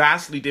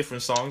vastly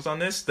different songs on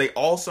this, they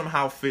all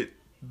somehow fit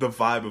the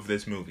vibe of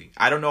this movie.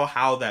 I don't know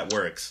how that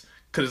works.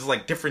 Because it's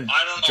like different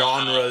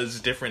genres,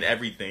 different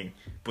everything.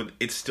 But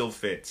it still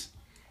fits.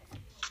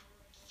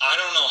 I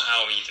don't know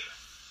how either.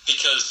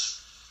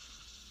 Because,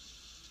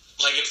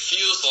 like, it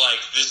feels like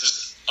this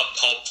is a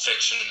Pulp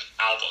Fiction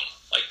album.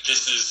 Like,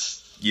 this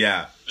is...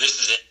 Yeah. This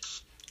is it.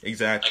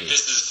 Exactly. Like,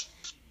 this is...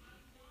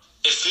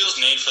 It feels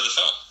made for the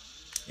film.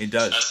 It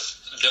does. That's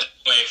the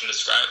way I can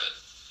describe it.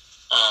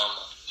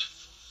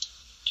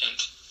 And,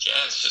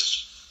 yeah, it's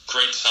just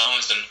great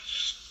songs, and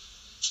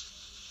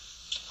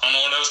I don't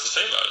know what else to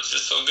say about it. It's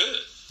just so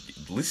good.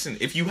 Listen,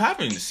 if you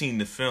haven't seen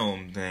the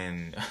film,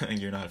 then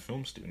you're not a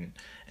film student.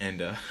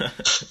 And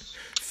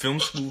film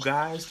school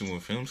guys doing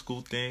film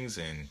school things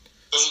and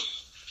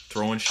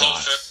throwing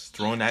shots,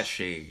 throwing that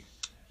shade.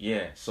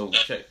 Yeah, so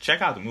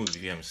check out the movie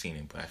if you haven't seen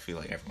it, but I feel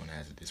like everyone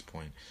has at this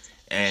point.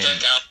 And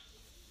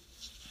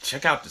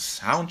check out the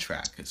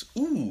soundtrack. It's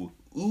ooh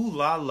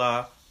la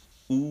la,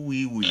 ooh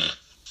wee wee. Yeah,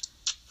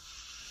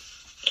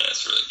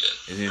 it's really good.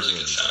 It is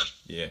really good.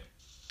 Yeah.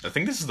 I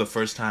think this is the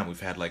first time we've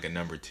had like a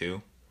number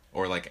 2,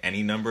 or like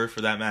any number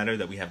for that matter,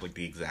 that we have like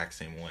the exact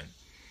same one.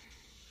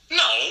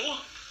 No,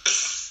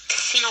 it's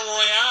Casino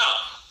Royale.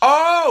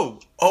 Oh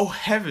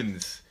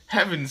heavens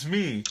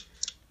me.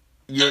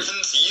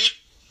 Heavens you.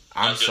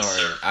 I'm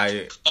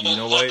sorry. You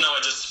know what? No, I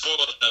just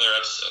spoiled another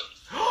episode.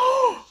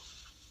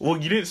 Well,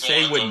 you didn't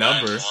say what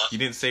number. You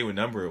didn't say what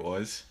number it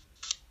was.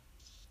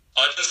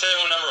 Oh, I didn't say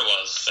what number it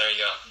was. There you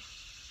go.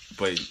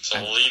 But so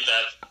we'll leave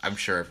that. I'm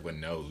sure everyone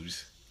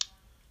knows.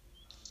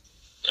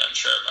 Yeah, I'm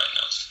sure everybody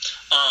knows.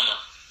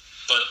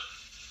 But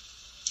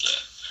yeah,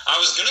 I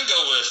was gonna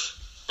go with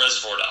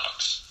Reservoir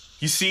Dogs.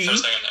 You see,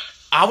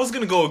 I was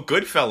gonna go with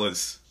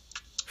Goodfellas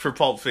for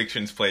Pulp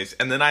Fiction's place,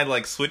 and then I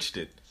like switched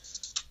it.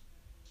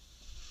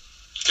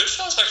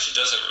 Goodfellas actually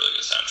does have a really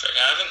good soundtrack.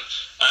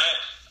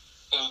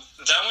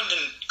 That one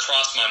didn't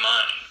cross my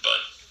mind,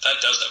 but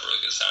that does have a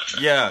really good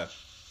soundtrack. Yeah.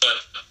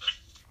 But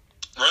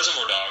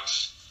Reservoir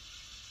Dogs,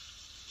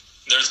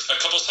 there's a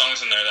couple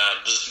songs in there that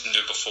I've listened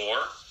to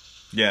before.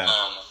 Yeah.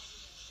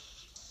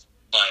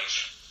 Like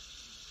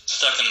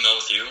Stuck in the Middle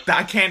with You.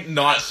 I can't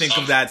not think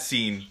of that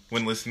scene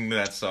when listening to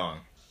that song.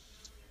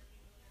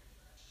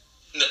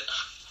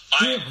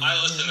 I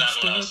listened to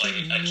that when I was like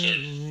a kid.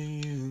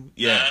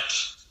 Yeah.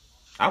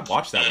 I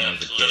watched that when I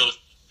was a kid. Little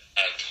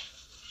Egg.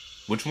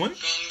 Which one?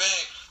 Going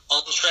back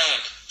on the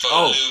track.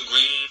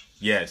 Green.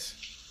 Yes.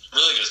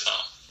 Really good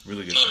song.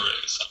 Really good.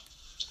 Really good song.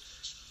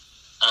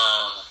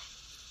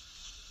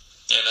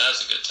 Yeah, that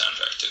has a good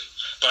soundtrack too.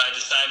 But I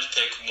decided to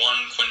pick one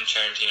Quentin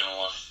Tarantino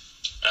one,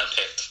 and I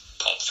picked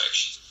Pulp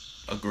Fiction.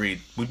 Agreed.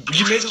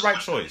 You made the right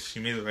choice.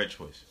 You made the right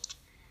choice.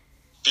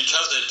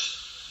 Because it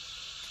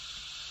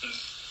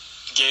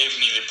gave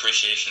me the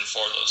appreciation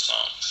for those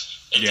songs.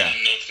 It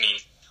didn't make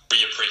me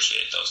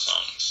reappreciate those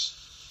songs.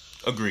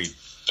 Agreed.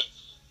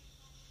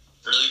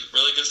 Really,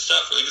 really good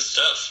stuff. Really good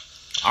stuff.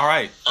 All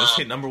right, let's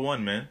hit number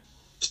 1, man.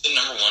 Is it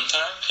number 1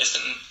 time? Is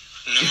it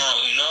numero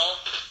uno?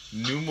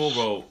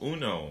 Numero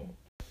uno.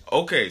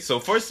 Okay, so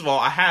first of all,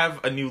 I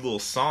have a new little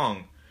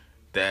song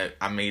that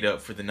I made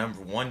up for the number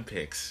 1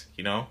 picks,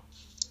 you know?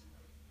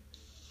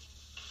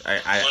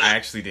 I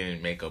actually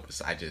didn't make up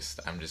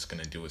I'm just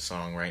gonna do a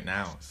song right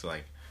now. It's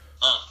like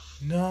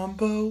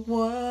number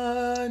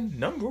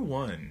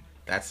 1.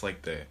 That's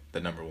like the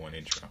number 1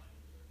 intro.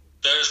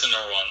 There's the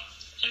number 1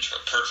 intro.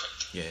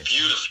 Perfect. Yeah.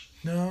 Beautiful.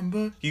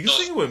 You can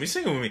sing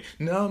it with me.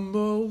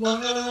 Number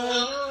 1.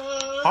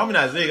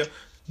 Harmonize, there you go.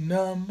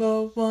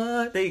 Number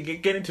 1. There you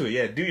get into it.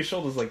 Yeah, do your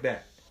shoulders like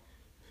that.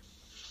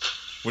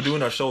 We're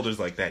doing our shoulders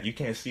like that. You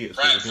can't see it,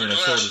 so we're doing our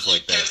shoulders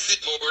like that. You can't see it,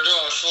 but we're doing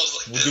our shoulders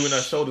like this. We're doing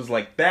our shoulders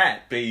like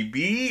that,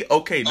 baby.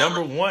 Okay,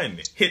 number 1.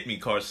 Hit me,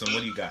 Carson.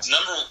 What do you got?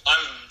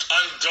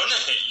 I'm gonna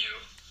hit you.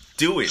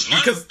 Do it,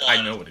 because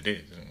I know what it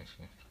is.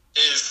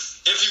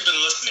 Is, if you've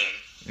been listening,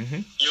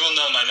 you will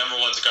know my number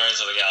 1's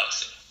Guardians of the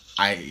Galaxy.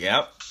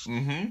 Yep.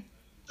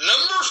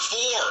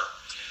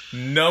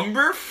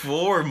 Number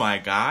 4, my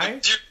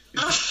guy.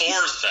 Number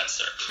 4,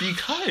 Spencer.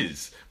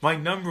 Because my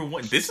number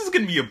 1. This is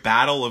gonna be a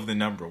battle of the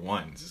number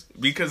 1s.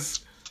 Because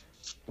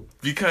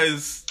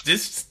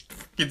this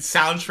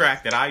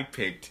soundtrack that I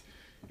picked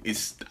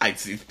it's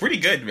pretty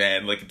good,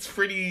 man. Like, it's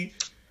pretty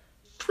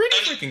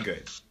freaking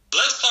good.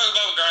 Let's talk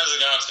about Guardians of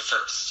the Galaxy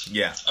first.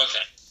 Yeah.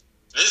 Okay.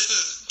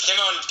 This came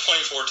out in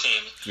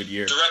 2014. Good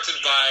year.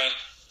 Directed by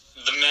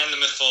the man, the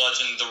myth, the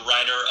legend, the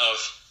writer of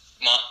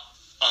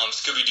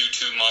Scooby-Doo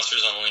 2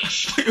 Monsters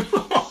Unleashed.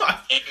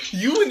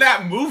 You in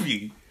that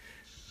movie.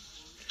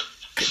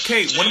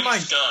 Okay,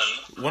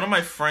 one of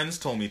my friends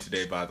told me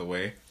today, by the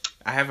way.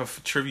 I have a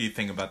trivia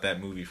thing about that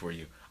movie for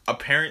you.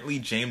 Apparently,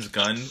 James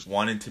Gunn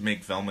wanted to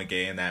make Velma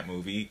gay in that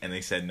movie, and they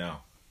said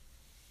no.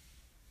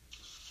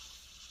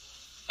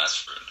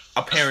 That's rude.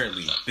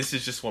 Apparently. This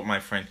is just what my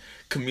friend...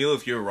 Camille,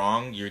 if you're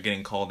wrong, you're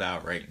getting called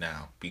out right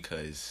now,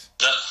 because...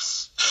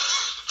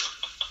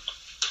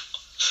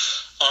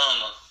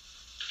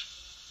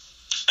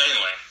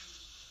 Anyway.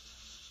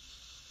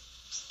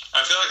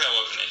 I feel like that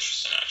would have been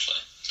interesting,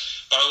 actually.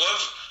 But I would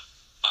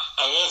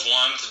have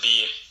wanted to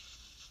be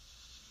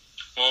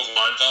well,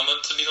 want Velma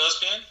to be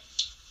lesbian,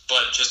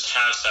 but just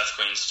have Seth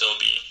Green still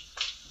be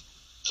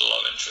the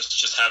love interest.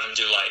 Just have him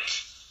do, like,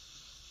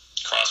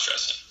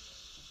 cross-dressing.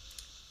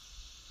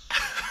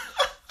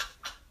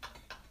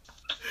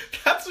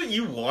 That's what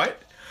you want?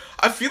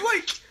 I feel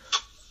like...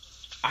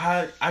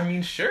 I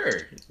mean,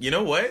 sure. You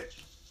know what?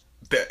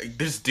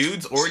 This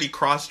dude's already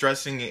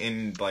cross-dressing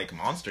in, like,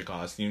 monster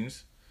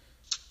costumes.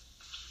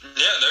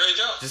 Yeah, there you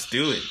go. Just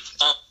do it.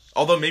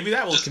 Although maybe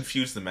that will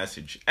confuse the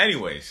message.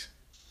 Anyways.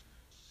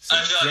 So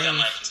I feel like that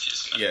might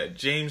confuse the message. Yeah,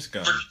 James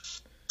Gunn.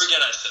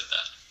 Forget I said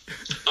that.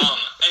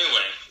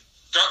 Anyway.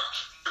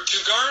 To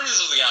Guardians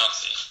of the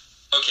Galaxy.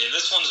 Okay,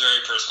 this one's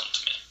very personal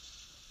to me.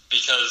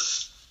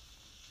 Because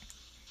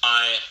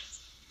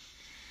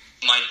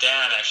my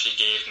dad actually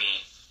gave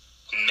me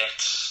a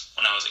mix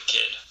when I was a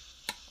kid.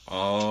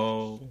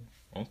 Oh,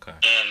 okay.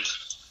 And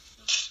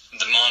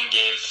the mom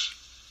gave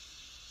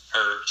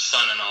her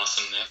son an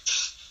awesome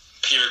mix.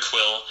 Peter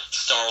Quill,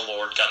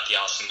 Star-Lord, got the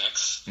awesome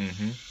mix.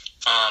 Mm-hmm.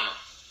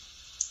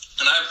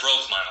 And I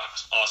broke my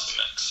awesome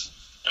mix.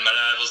 And my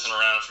dad wasn't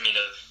around for me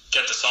to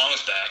get the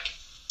songs back.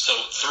 So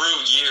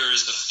through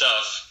years of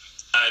stuff,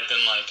 I had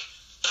been like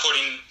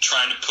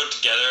trying to put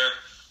together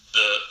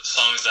the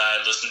songs that I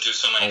had listened to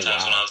so many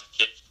times when I was a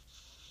kid.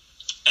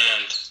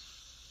 And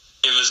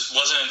it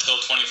wasn't until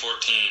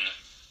 2014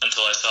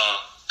 until I saw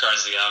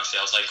Guardians of the Galaxy.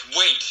 I was like,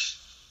 wait.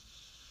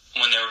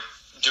 When they were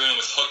doing it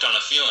with Hooked on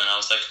a Feeling, I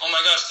was like, oh my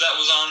gosh, that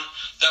was on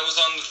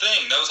the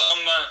thing. That was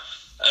on my,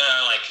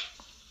 like,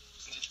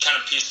 kind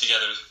of pieced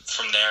together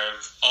from there.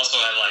 Also,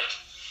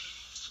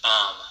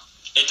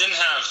 it didn't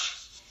have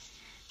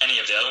any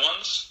of the other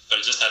ones, but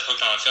it just had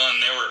Hooked on a Feeling.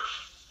 And they were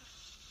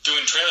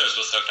doing trailers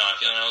with Hooked on a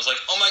Feeling, and I was like,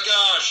 oh my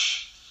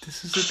gosh.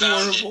 This is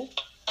adorable.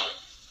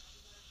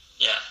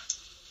 Yeah.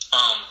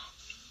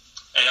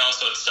 And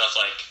also it's stuff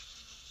like,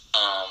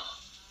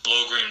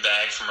 Low Green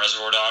Bag from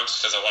Reservoir Dogs,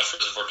 because I watched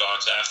Reservoir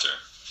Dogs after.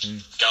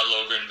 Got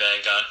Low Green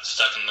Bag, got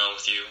Stuck in the Middle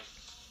with You.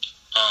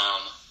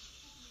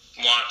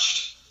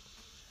 Watched...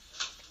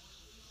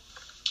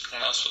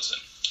 What else was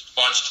it?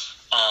 Watched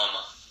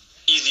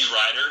Easy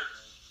Rider,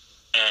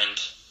 and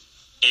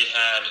it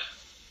had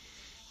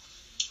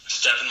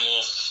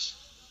Steppenwolf's...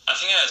 I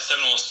think it had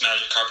Steppenwolf's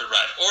Magic Carpet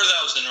Ride, or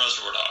that was in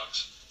Reservoir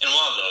Dogs. In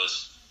one of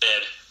those, they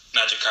had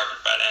Magic Carpet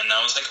Ride, and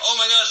I was like, oh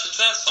my gosh, it's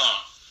that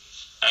song.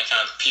 I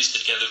kind of pieced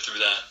it together through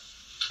that.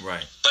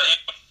 Right. But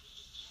anyway,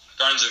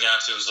 Guardians of the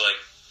Galaxy was like...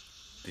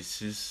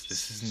 This is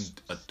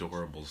an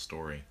adorable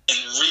story. And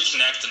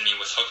reconnected me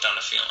with Hooked on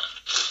a Feeling.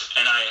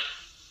 And I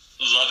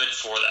love it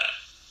for that.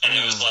 And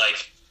it was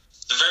like...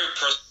 It's a very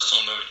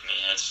personal movie to me.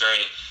 And it's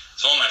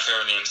one of my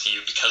favorite in the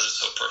MCU because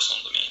it's so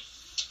personal to me.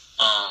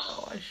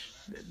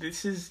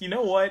 This is... You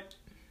know what?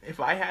 If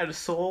I had a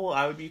soul,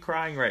 I would be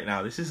crying right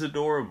now. This is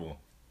adorable.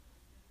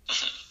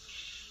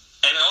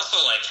 And it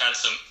also, like, had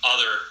some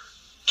other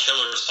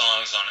killer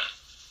songs on it.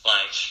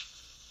 Like,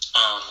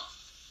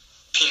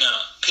 Pina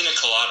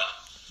Colada.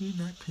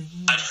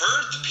 I'd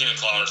heard the Pina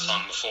Colada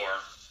song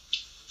before,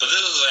 but this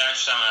was the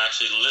actual time I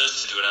actually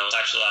listened to it. I was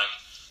actually like,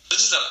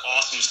 this is an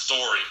awesome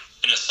story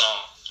in a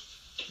song.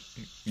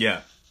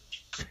 Yeah.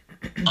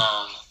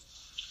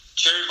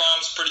 Cherry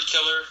Bomb's pretty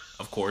killer.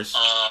 Of course.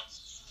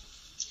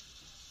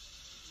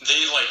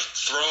 They, like,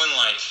 throw in,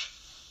 like,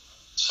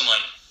 some,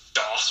 like,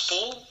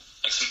 gospel,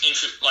 like, some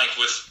like,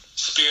 with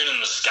Spirit in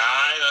the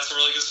Sky. That's a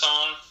really good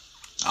song.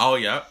 Oh,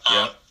 yeah,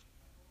 yeah.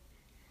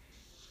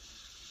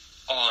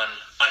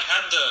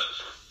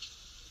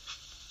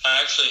 I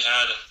actually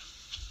had,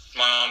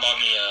 my mom bought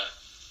me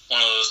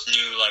one of those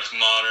new, like,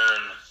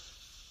 modern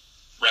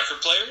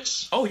record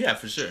players. Oh, yeah,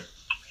 for sure.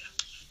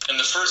 And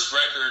the first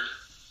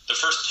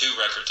two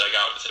records I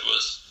got with it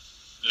was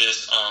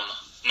this,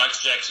 Michael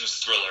Jackson's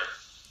Thriller.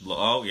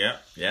 Oh, yeah,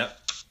 yeah.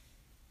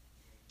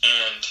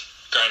 And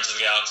Guardians of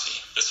the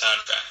Galaxy, the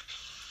soundtrack.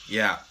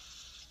 Yeah.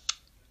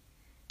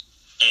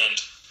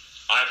 And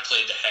I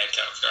played the heck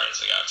out of Guardians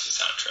of the Galaxy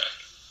soundtrack.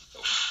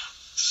 Oof.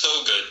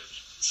 So good.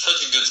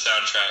 Such a good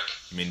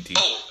soundtrack. Minty.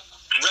 Oh,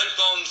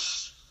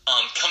 Redbone's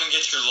Come and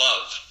Get Your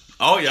Love.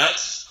 Oh, yeah.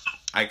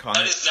 Iconic.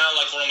 That is now,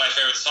 like, one of my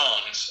favorite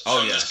songs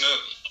from this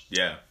movie.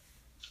 Yeah.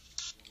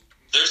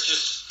 There's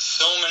just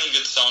so many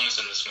good songs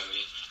in this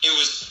movie.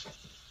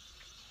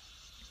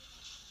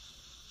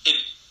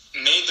 It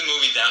made the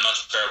movie that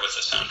much better with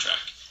the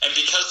soundtrack. And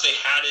because they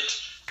had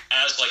it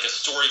as, like, a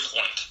story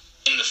point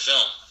in the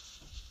film.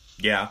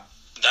 Yeah.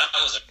 That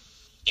was a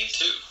thing,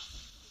 too.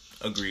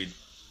 Agreed.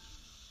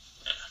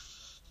 Yeah.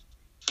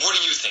 What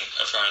do you think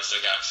of Guardians of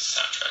the Galaxy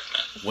soundtrack,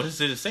 man? What is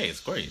there to say? It's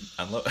great.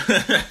 I love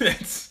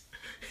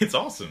it's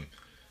awesome.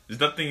 There's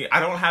nothing... I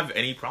don't have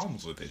any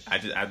problems with it.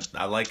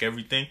 I like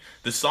everything.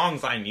 The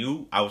songs I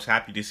knew, I was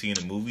happy to see in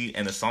the movie.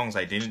 And the songs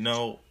I didn't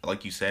know,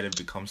 like you said, have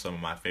become some of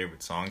my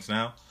favorite songs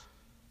now.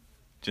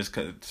 Just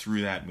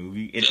through that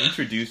movie. It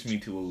introduced me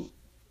to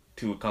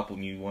a couple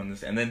new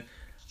ones. And then,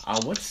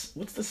 what's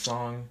the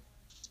song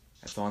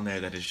that's on there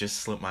that has just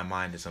slipped my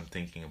mind as I'm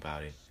thinking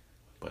about it?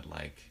 But,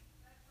 like...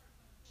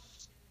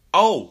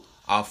 Oh!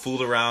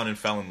 Fooled Around and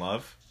Fell in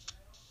Love.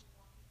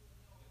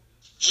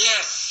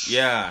 Yes!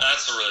 Yeah.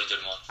 That's a really good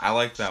one. I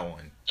like that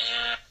one.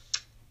 Yeah.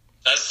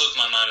 That slipped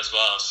my mind as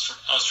well.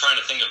 I was trying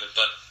to think of it,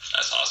 but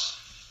that's awesome.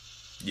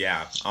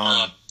 Yeah.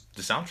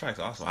 The soundtrack's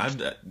awesome.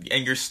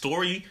 And your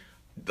story,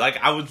 like,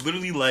 I was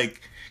literally,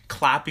 like,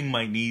 clapping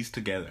my knees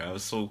together.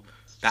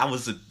 That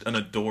was an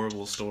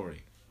adorable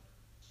story.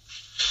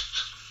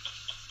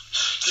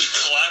 Do you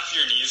clap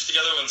your knees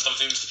together when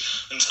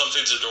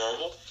something's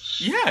adorable?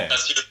 Yeah.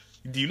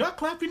 Do you not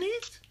clap your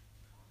knees?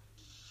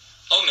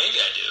 Oh, maybe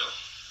I do.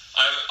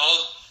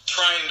 I'll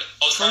try and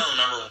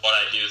remember what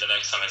I do the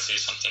next time I see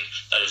something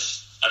that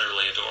is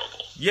utterly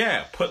adorable.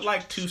 Yeah, put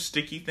like 2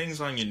 sticky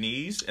things on your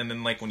knees, and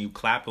then like when you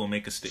clap, it'll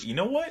make a stick. You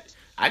know what?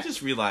 I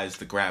just realized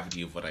the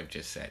gravity of what I've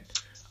just said.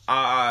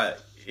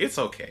 It's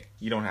okay.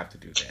 You don't have to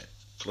do that.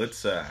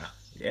 Let's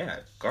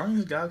Guardians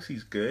of the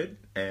Galaxy's good,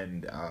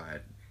 and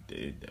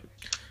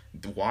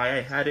why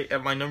I had it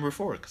at my number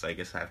 4, because I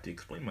guess I have to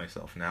explain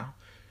myself now,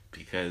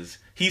 because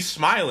he's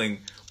smiling,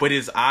 but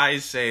his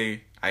eyes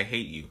say, "I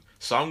hate you."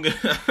 So I'm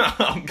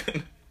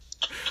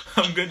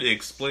gonna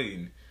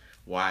explain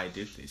why I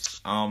did this.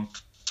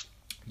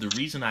 The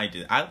reason I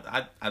did,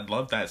 I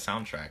love that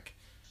soundtrack,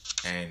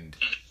 and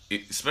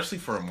especially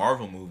for a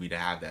Marvel movie to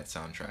have that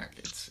soundtrack,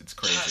 it's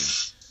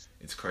crazy.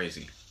 It's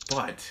crazy.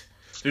 But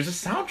there's a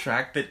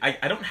soundtrack that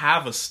I don't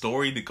have a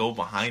story to go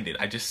behind it.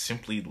 I just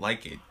simply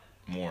like it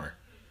more.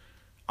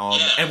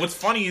 And what's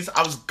funny is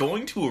I was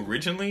going to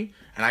originally,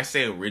 and I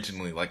say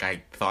originally like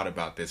I thought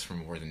about this for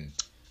more than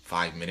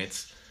 5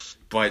 minutes,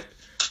 but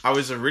I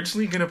was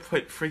originally going to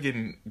put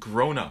friggin'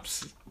 Grown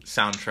Ups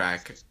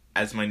soundtrack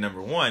as my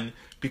number 1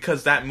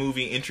 because that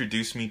movie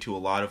introduced me to a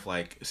lot of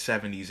like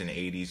 70s and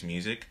 80s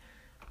music.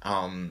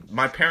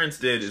 My parents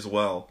did as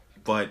well,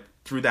 but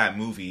through that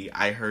movie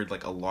I heard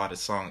like a lot of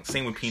songs.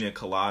 Same with Pina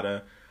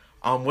Colada.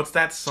 What's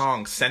that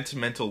song?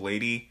 Sentimental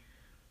Lady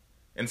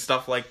and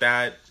stuff like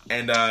that.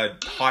 And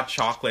Hot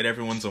Chocolate,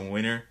 Everyone's a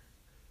Winner.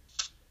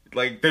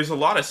 Like there's a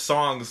lot of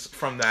songs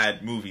from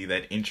that movie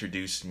that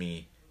introduced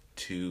me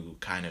to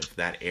kind of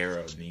that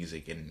era of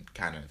music and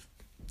kind of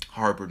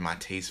harbored my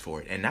taste for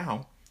it. And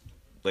now,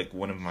 like,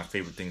 one of my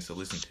favorite things to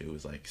listen to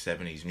is like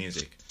 70s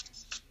music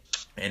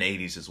and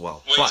 80s as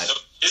well. Wait, but so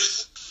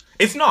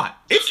it's not.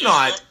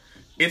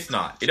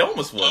 It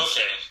almost was,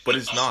 okay, but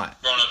it's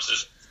not. Grown Ups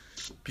is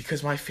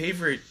Because my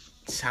favorite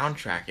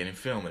soundtrack in a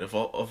film of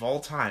all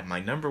time, my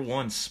number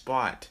 1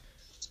 spot.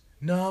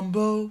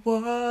 Number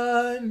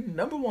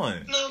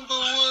one.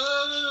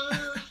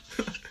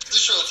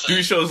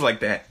 Do shows like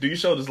that.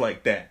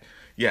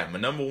 Yeah, my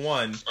number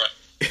 1.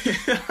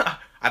 Right.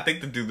 I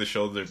think to do the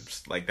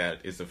shows like that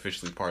is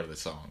officially part of the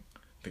song.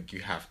 I think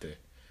you have to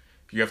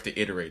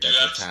iterate.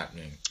 That's what's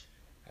happening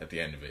at the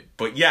end of it.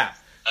 But yeah,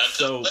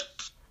 so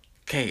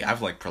okay,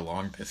 I've like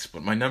prolonged this,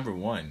 but my number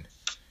 1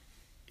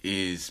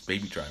 is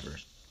Baby Driver.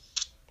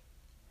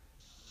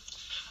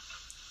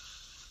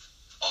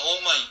 Oh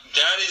my,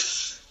 that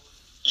is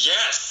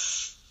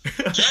yes.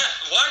 Yeah,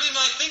 why didn't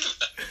I think of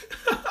that?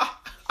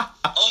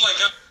 Oh my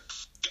god.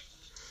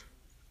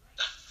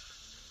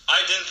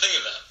 I didn't think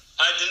of that.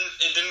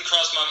 It didn't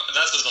cross my,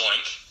 that's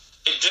annoying.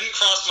 It didn't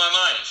cross my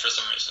mind for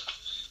some reason.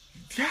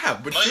 Yeah,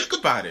 but think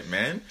about it,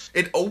 man.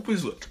 It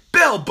opens with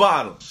Bell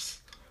Bottoms.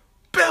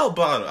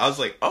 I was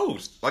like, oh,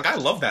 like I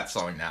love that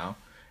song now.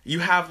 You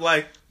have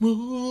like,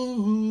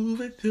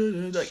 move it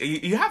to the, like,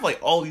 you have like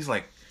all these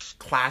like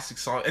classic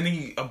songs, and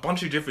then a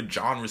bunch of different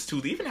genres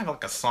too. They even have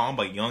like a song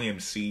by Young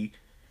MC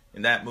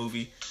in that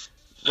movie.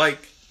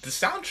 Like, the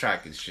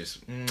soundtrack is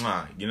just,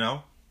 mwah, you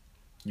know?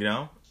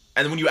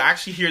 And when you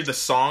actually hear the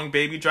song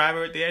Baby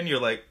Driver at the end, you're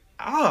like,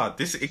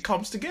 it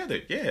comes together.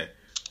 Yeah. There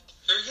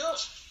you go.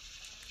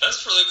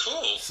 That's really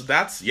cool. So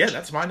that's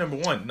my number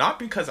 1. Not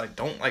because I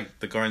don't like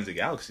the Guardians of the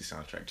Galaxy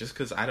soundtrack, just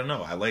because, I don't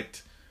know, I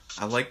liked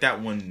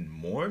that one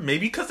more.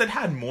 Maybe because it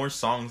had more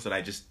songs that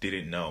I just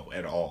didn't know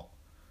at all.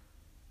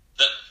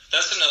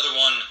 That's another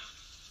one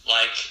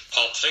like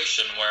Pulp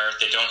Fiction where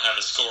they don't have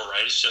a score,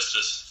 right? It's just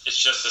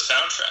a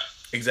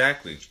soundtrack.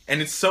 Exactly.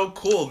 And it's so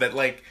cool that,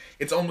 like,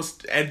 it's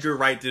almost Edgar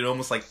Wright did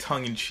almost, like,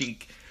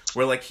 tongue-in-cheek,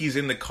 where, like, he's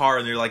in the car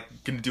and they're, like,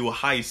 gonna do a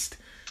heist,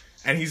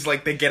 and he's,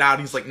 like, they get out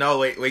and he's like, no,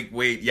 wait,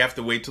 you have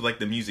to wait till, like,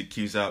 the music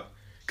cues up,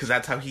 because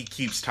that's how he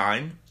keeps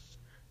time,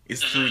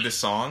 is through the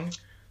song.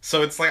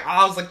 So it's like,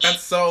 I was like,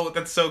 that's so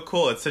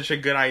cool. It's such a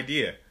good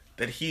idea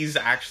that he's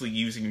actually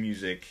using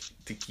music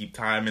to keep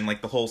time, and,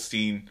 like, the whole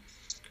scene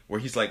where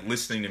he's, like,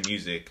 listening to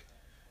music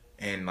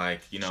and, like,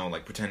 you know,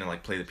 like, pretending to,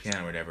 like, play the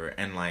piano or whatever,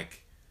 and, like,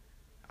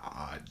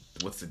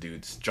 what's the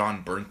dude's,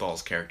 John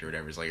Bernthal's character or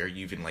whatever, is like, are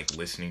you even, like,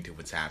 listening to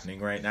what's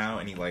happening right now?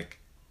 And he, like,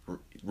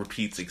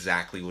 repeats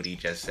exactly what he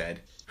just said.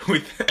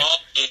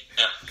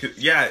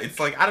 Yeah,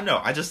 it's like, I don't know,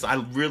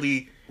 I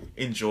really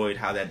enjoyed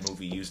how that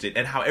movie used it,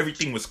 and how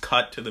everything was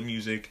cut to the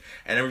music,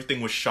 and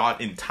everything was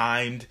shot and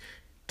timed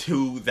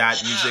to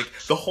that music.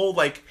 The whole,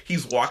 like,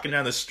 he's walking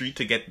down the street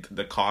to get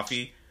the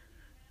coffee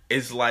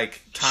is,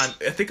 like, time,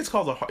 I think it's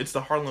called, it's the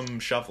Harlem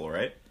Shuffle,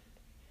 right?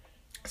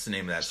 That's the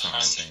name of that song,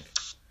 I think.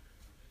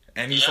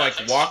 And he's like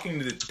walking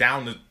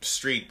down the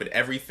street, but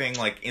everything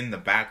like in the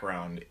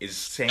background is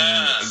saying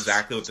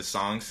exactly what the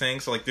song's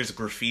saying. So like there's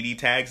graffiti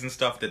tags and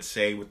stuff that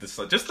say what this.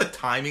 Just the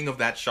timing of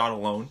that shot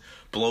alone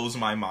blows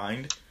my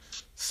mind.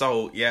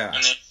 So yeah.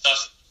 And then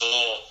that's the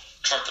little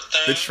trumpet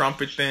thing. The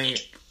trumpet thing,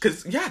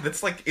 because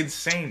that's like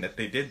insane that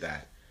they did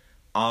that.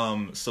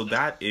 So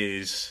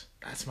that's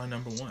my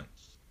number one.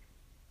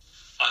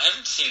 I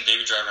haven't seen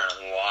Baby Driver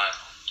in a while.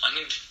 I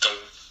need to go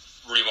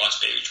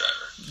rewatch Baby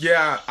Driver.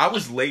 Yeah, I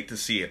was late to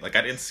see it. Like,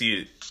 I didn't see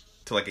it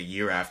till like a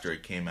year after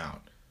it came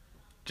out.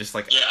 Just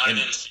like I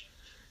didn't see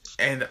it.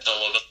 And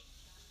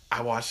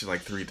I watched it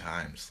like 3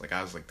 times. Like,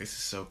 I was like, this is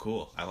so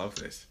cool. I love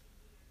this.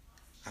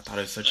 I thought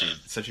it was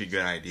such a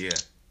good idea.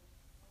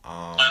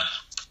 I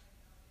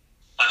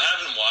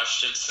haven't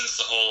watched it since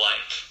the whole like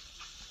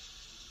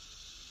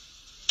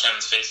Kevin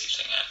Spacey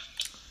thing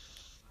happened.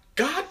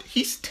 God,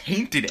 he's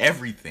tainted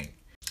everything.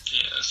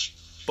 Yes.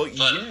 But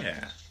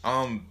yeah.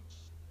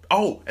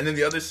 Oh, and then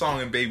the other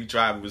song in Baby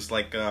Driver was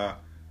like, I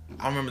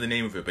don't remember the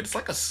name of it, but it's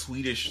like a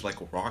Swedish like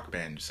rock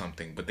band or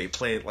something. But they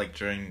play it like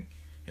during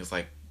his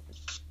like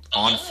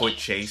on foot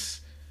chase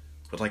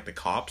with like the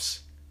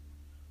cops.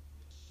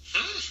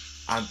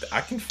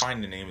 I can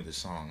find the name of the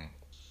song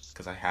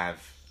because I have.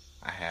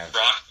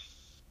 Rock.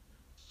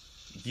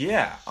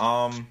 Yeah.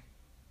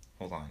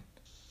 Hold on.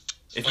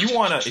 If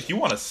you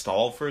wanna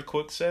stall for a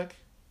quick sec.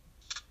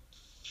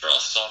 Sure, I'll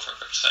stall for a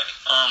quick sec.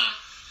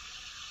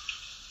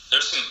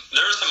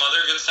 There were some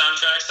other good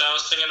soundtracks that I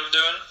was thinking of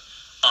doing.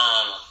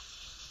 I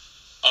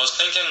was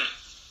thinking,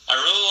 I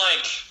really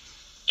like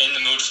In the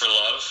Mood for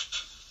Love.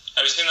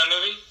 Have you seen that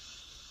movie?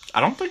 I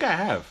don't think I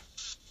have.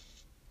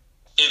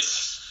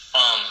 It's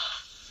I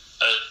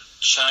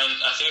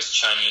think it's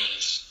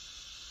Chinese.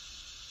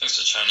 I think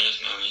it's a Chinese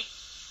movie.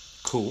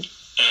 Cool.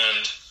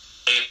 And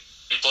they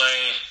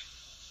play.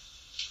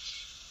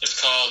 It's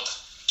called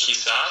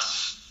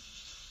Quizás,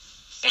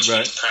 which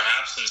means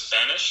perhaps in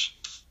Spanish.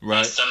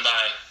 Right. It's done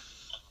by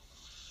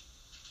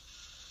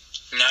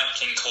Nat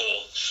King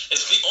Cole.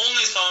 It's the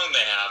only song they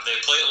have. They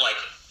play it like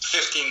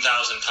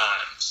 15,000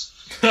 times.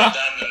 That,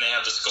 and then they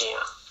have the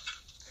score.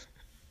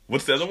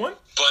 What's the other one?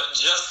 But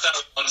just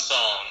that one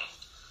song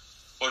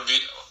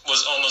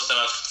was almost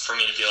enough for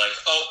me to be like,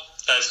 oh,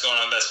 that's going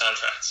on Best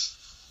Soundtracks.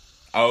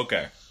 Oh,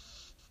 okay.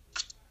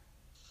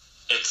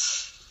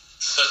 It's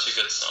such a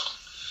good song.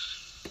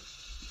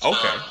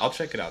 Okay, I'll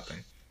check it out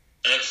then.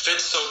 And it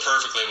fits so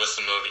perfectly with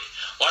the movie.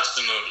 Watch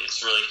the movie;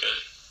 it's really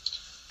good.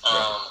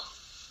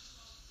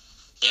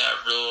 Yeah, I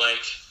really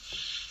like.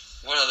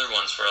 What other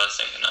ones were I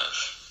thinking of?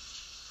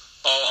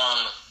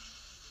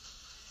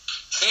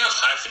 Thinking of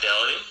High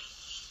Fidelity.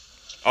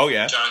 Oh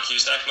yeah. John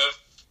Cusack movie.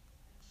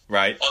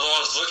 Right. Although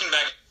I was looking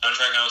back at the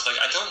soundtrack and I was like,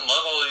 I don't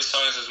love all these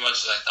songs as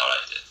much as I thought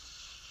I did.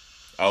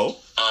 Oh.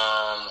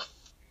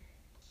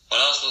 What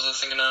else was I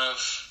thinking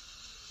of?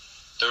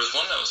 There was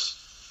one that was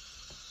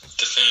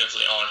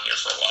definitively on here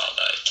for a while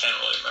that I can't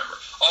really remember.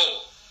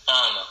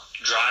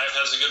 Drive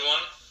has a good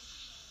one.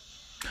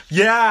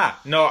 Yeah.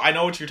 No, I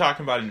know what you're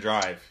talking about in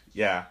Drive.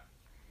 Yeah.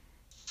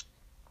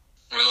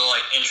 Really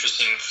like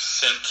interesting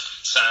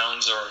synth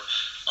sounds, or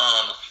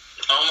I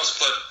almost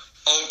put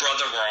 "Oh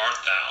Brother, Where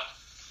Art Thou?"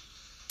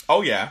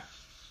 Oh yeah.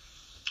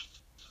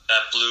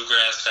 That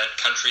bluegrass, that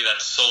country, that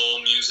soul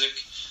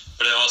music,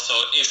 but it also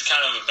is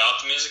kind of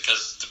about the music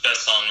because the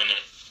best song in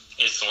it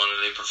is the one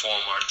that they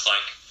perform, where it's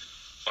like,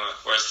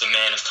 where it's the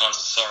man of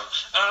constant sorrow.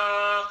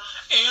 I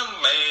am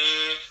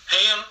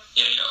him.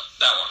 Yeah,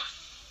 that one.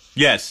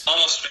 Yes.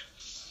 Almost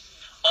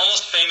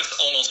famous,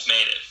 almost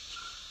made it.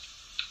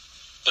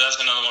 But that's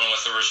another one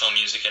with original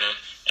music in it,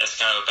 and it's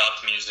kind of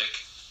about the music.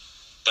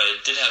 But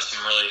it did have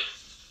some really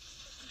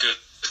good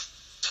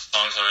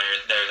songs on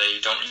there that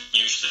you don't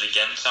usually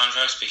get in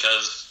soundtracks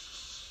because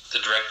the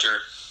director,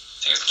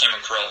 I think it's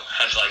Cameron Crowe,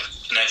 had like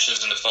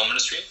connections in the film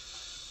industry.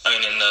 I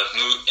mean, in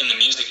the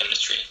music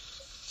industry,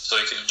 so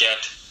he could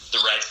get the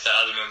rights that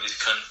other movies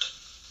couldn't.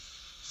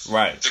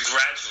 Right. The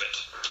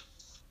Graduate.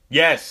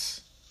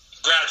 Yes.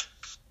 Graduate.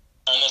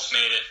 Almost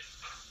made it.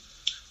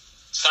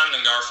 Simon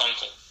and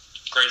Garfunkel.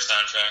 Great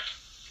soundtrack.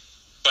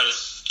 But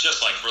it's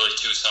just like really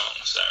 2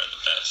 songs that are the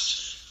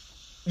best.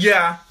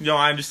 Yeah,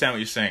 I understand what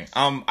you're saying.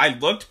 I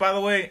looked, by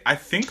the way, I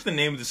think the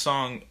name of the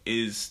song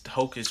is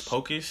Hocus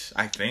Pocus,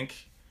 I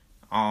think.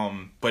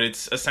 But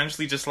it's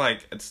essentially just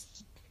like,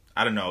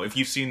 I don't know, if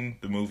you've seen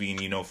the movie and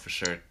you know for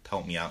sure,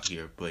 help me out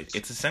here, but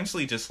it's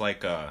essentially just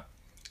like,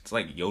 it's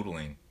like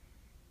yodeling.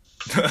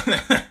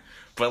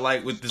 But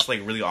like with this like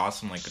really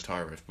awesome like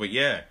guitar riff. But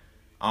yeah,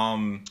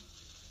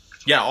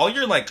 all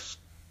your like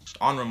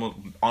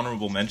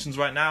honorable mentions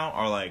right now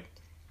are like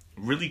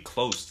really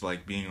close to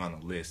like being on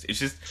the list. It's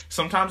just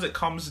sometimes it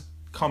comes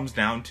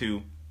down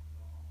to,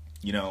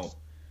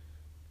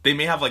 they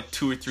may have like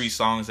 2 or 3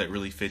 songs that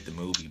really fit the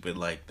movie, but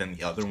like then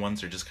the other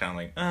ones are just kind of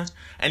like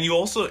and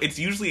it's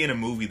usually in a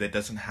movie that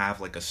doesn't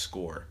have like a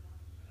score.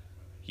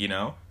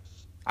 I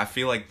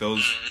feel like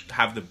those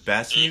have the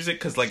best music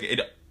because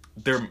like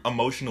their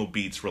emotional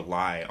beats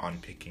rely on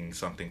picking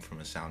something from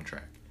a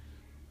soundtrack.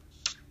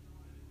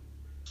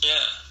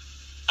 Yeah,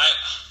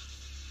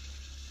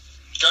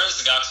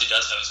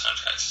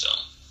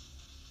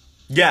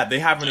 Yeah, they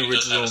have an It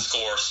does have original a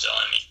score still.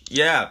 I mean,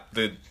 Yeah,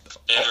 they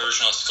have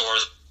original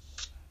scores.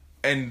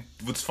 and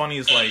what's funny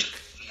is And like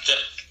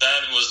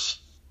that was.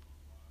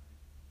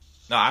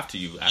 no, after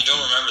you. You don't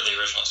remember the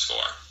original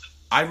score.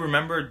 I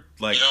remember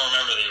like You don't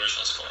remember the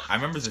original score. I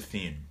remember the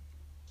theme.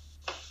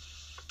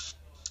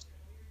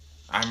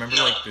 I remember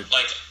No, like the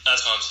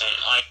that's what I'm saying.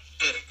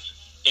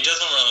 It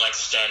doesn't really like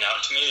stand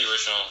out to me, the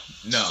original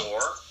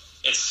score.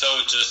 It's so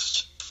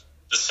just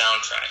the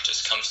soundtrack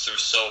just comes through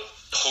so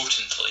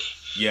potently.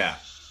 Yeah.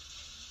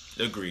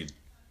 Agreed.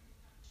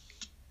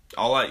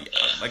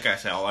 Like I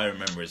said, all I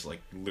remember is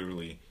like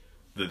literally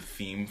the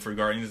theme for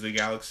Guardians of the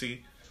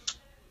Galaxy.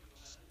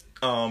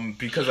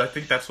 Because I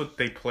think that's what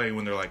they play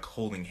when they're like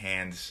holding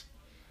hands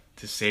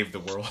to save the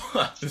world,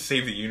 to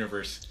save the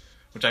universe,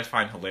 which I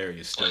find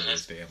hilarious still to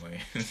this day.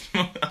 Like,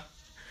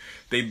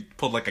 they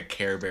pulled like a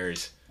Care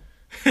Bears.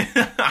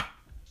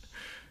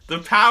 The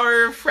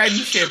power of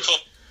friendship.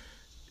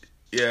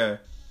 Yeah.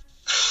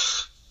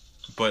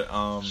 But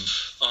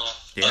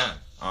yeah.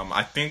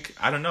 I think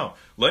I don't know.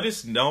 Let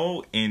us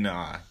know in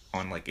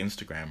on like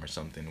Instagram or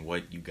something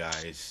what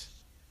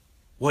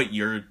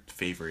your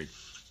favorite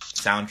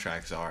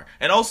soundtracks are,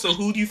 and also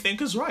who do you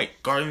think is right,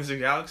 Guardians of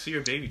the Galaxy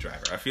or Baby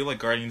Driver? I feel like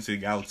Guardians of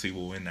the Galaxy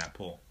will win that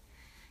poll.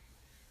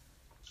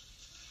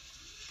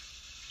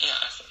 Yeah,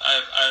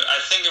 I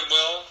think it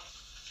will.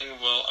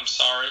 I'm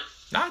sorry.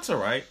 Nah, it's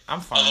alright. I'm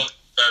fine. Although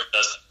Driver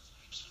does.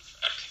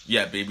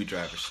 Yeah, Baby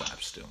Driver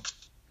slaps still.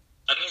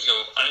 I need to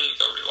go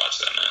rewatch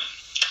that, man.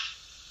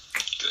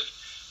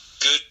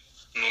 Good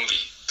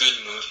movie. Good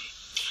movie.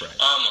 That's right.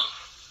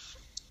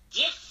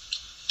 Yeah.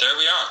 There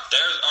we are.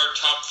 There's our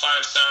top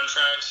 5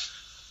 soundtracks.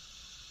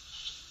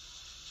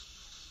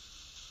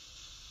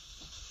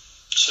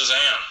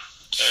 Shazam.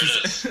 There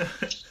it is.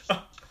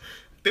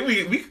 Then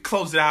we could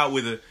close it out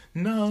with a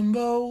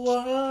number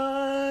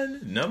one.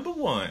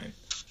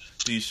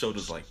 Do your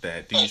shoulders like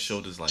that. Do your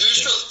shoulders like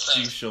that. Do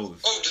your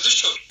shoulders. Oh, do the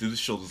shoulders. Do the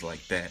shoulders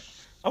like that.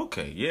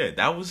 Okay, yeah,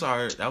 that was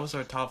our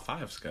top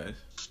 5s, guys.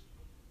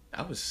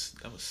 That was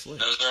slick.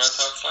 Those are our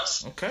top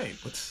 5. Okay,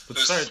 let's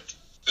start. It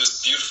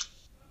was beautiful.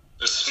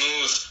 It was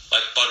smooth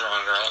like butter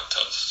on garlic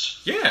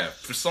toast. Yeah,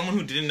 for someone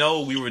who didn't know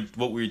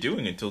what we were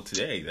doing until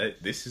today,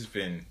 this has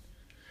been.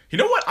 You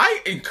know what?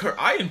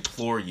 I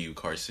implore you,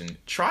 Carson,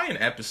 try an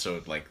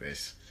episode like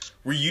this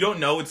where you don't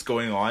know what's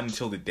going on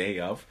until the day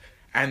of,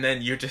 and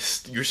then you're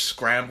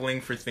scrambling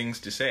for things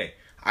to say.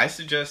 I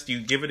suggest you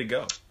give it a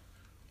go.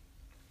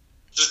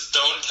 Just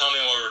don't tell me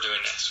what we're doing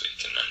next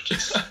week, and then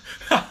just.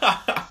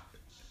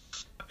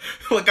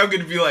 Like I'm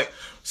gonna be like,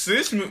 so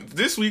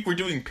this week we're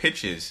doing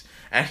pitches,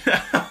 and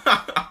like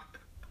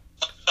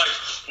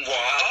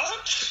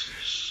what?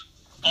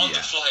 On the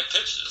fly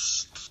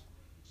pitches.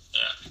 Yeah.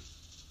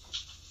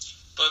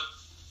 But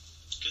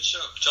good show,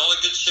 jolly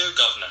good show,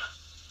 Governor.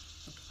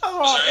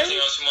 Oh, is there anything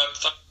else you want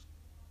to talk?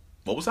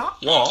 What was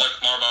that? Well,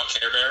 talk more about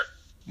Care Bear.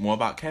 More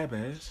about Care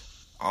Bears.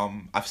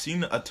 I've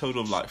seen a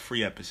total of like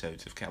 3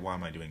 episodes of Care. Why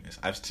am I doing this?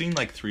 I've seen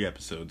like 3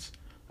 episodes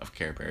of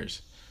Care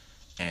Bears,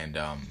 and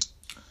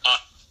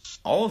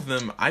all of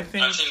them. I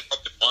think. I've seen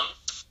probably 1.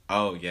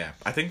 Oh yeah,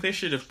 I think they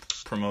should have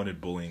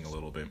promoted bullying a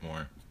little bit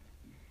more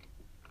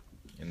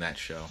in that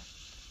show.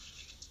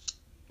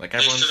 Like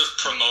everyone should have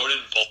promoted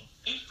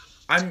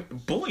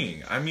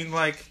bullying. I mean,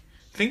 like,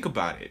 think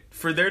about it.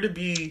 For there to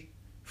be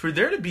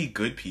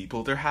good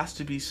people, there has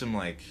to be some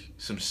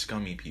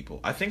scummy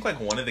people. I think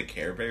like one of the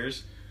Care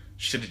Bears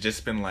should have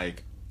just been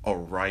like a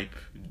ripe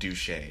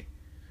douche,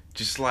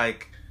 just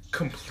like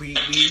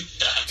completely,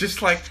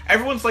 just like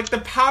everyone's like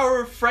the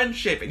power of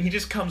friendship, and he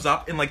just comes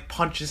up and like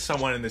punches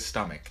someone in the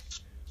stomach.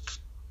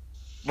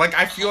 Like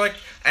I feel like,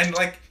 and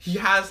like he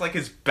has like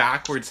his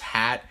backwards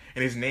hat,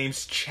 and his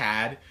name's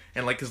Chad,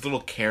 and like his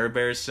little Care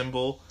Bear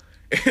symbol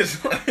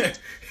is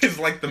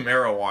like the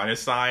marijuana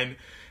sign,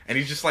 and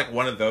he's just like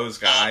one of those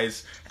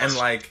guys, and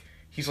like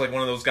he's like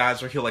one of those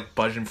guys where he'll like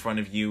budge in front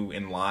of you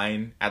in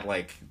line at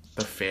like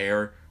the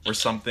fair or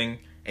something,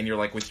 and you're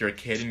like with your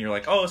kid, and you're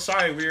like, oh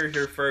sorry, we were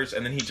here first,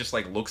 and then he just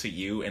like looks at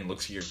you and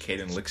looks at your kid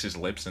and licks his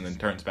lips and then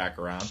turns back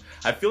around.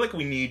 I feel like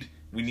we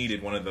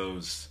needed one of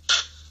those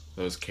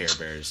Care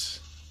Bears.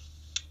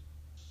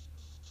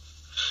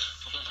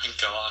 Oh my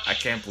god! I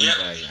can't believe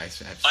I've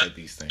said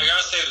these things. I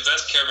gotta say, the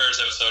best Care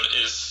Bears episode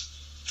is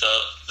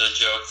the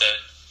joke that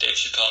Dave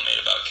Chappelle made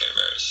about Care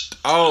Bears.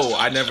 Oh,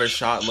 I never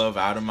shot love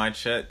out of my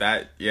chest.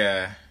 That,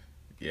 yeah.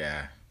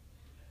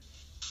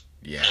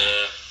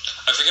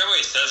 I forget what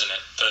he says in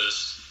it, but I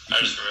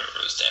just remember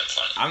it was damn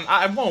funny.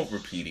 I won't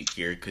repeat it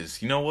here,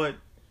 because you know what?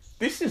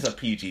 This is a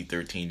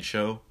PG-13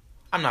 show.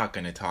 I'm not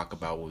going to talk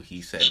about what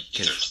he said,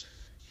 because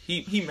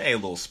he made a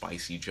little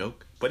spicy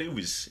joke, but it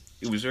was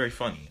very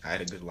funny. I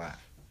had a good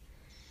laugh.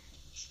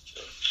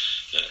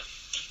 Yeah.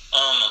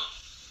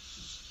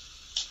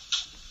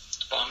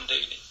 Bomb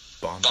dating.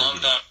 Bomb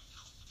dating.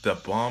 The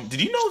bomb.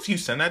 Did you know if you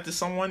send that to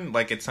someone,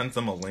 like it sends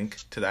them a link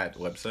to that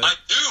website? I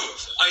do.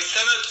 I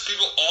send it to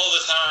people all the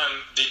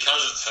time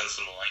because it sends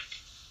them a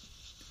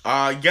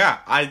link. Yeah.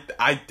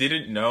 I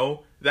didn't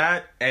know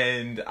that,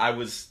 and I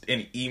was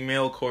in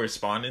email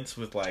correspondence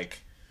with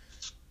like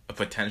a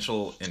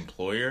potential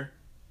employer,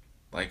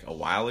 like, a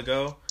while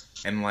ago,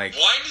 and, like...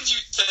 Why did you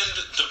send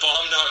the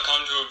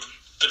bomb.com to a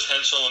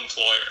potential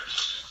employer?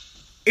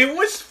 It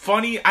was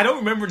funny. I don't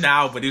remember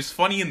now, but it was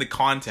funny in the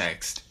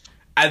context.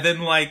 And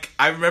then, like,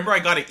 I remember I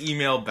got an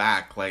email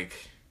back,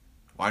 like,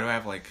 why do I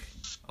have, like,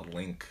 a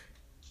link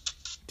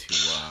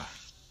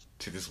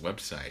to this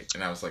website?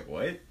 And I was like,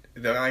 what?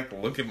 And then I, like,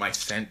 look at my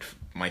sent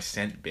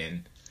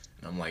bin,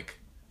 and I'm like,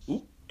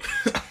 oop.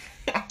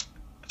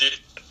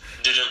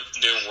 Did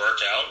it work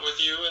out with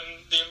you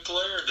and the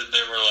employer? Or did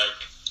they were like...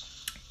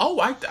 Oh,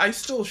 I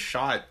still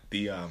shot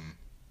the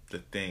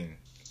thing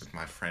with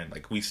my friend.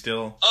 Like, we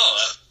still...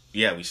 Oh,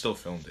 yeah, we still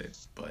filmed it,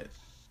 but...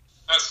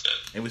 That's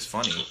good. It was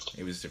funny. Cool.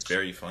 It was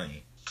very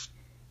funny.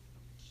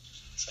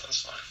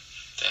 Sounds fine.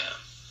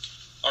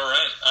 Damn.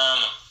 Alright,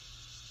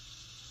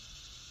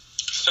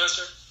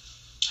 Spencer,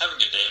 have a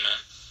good day, man.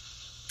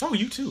 Oh,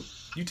 you too.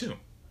 You too.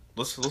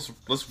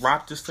 Let's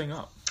wrap this thing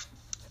up.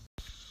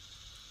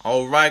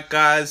 All right,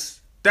 guys.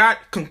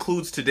 That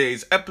concludes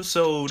today's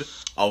episode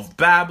of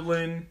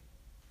Babbling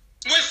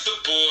with the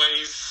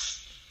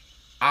Boys.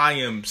 I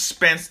am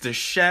Spence the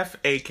Chef,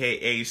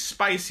 aka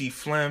Spicy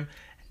Phlegm,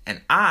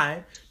 and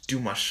I do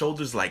my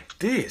shoulders like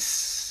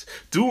this.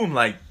 Do them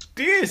like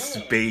this,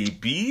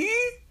 baby.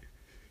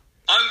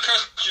 I'm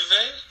Carson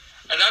Juve,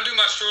 and I do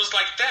my shoulders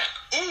like that.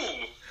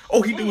 Ooh.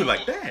 Oh, he do it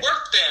like that.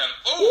 Work them.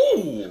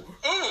 Ooh.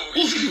 Ooh,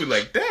 he do it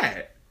like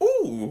that.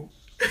 Ooh.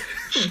 We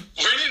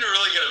need to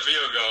really get a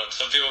video going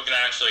so people can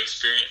actually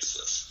experience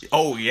this.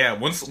 Oh yeah,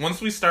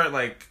 once we start,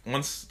 like,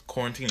 once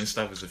quarantine and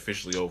stuff is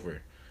officially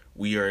over,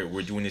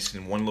 we're doing this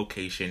in one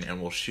location,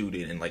 and we'll shoot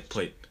it and, like,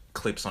 put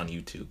clips on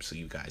YouTube so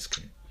you guys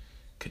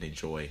can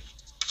enjoy.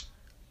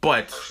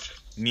 But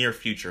near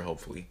future,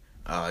 hopefully.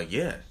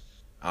 Yeah.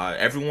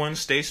 Everyone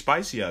stay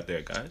spicy out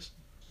there, guys.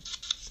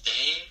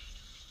 Stay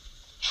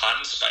hot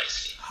and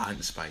spicy. Hot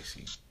and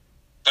spicy.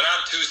 But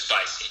not too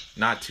spicy.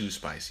 Not too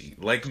spicy.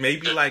 Like,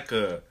 maybe like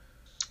a...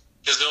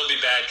 Because it'll be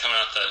bad coming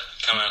out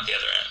the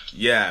other end.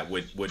 Yeah,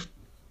 with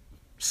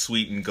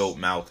sweetened goat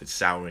mouth, it's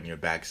sour in your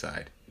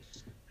backside,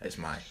 as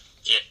my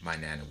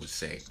nana would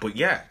say. But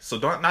yeah, so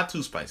not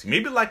too spicy.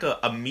 Maybe like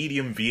a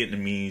medium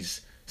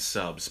Vietnamese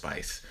sub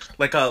spice.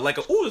 Like a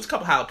ooh, there's a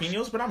couple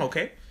jalapenos, but I'm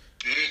okay.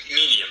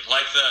 Medium,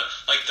 like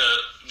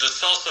the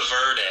salsa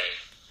verde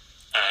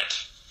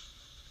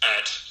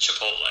at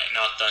Chipotle,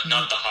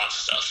 not the hot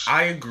stuff.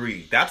 I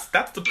agree. That's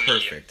the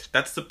perfect.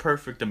 That's the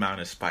perfect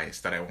amount of spice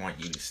that I want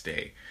you to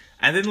stay.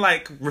 And then,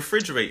 like,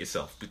 refrigerate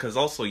yourself, because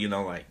also, you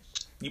know, like,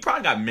 you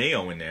probably got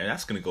mayo in there.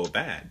 That's gonna go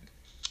bad.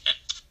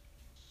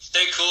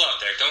 Stay cool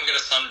out there. Don't get a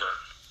sunburn.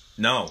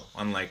 No,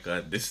 unlike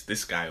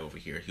this guy over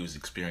here, who's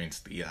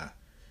experienced the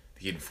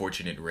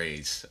unfortunate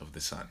rays of the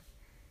sun.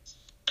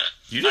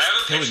 You're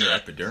just killing your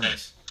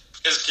epidermis.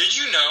 Did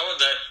you know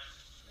that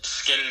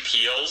skin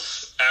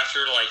peels after,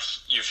 like,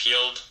 you've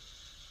healed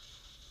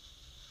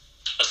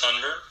a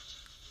sunburn?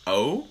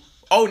 Oh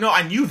no,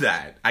 I knew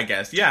that. I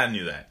guess, yeah, I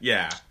knew that.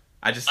 Yeah.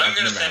 I'm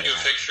gonna send you a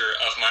picture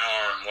of my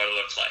arm, what it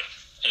looks like,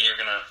 and you're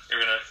gonna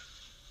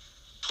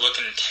look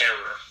in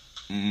terror.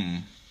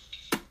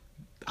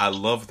 I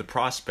love the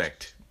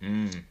prospect.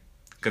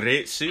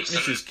 Great suit,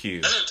 Mrs.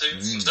 Q. Send it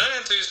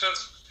to you,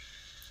 Spence.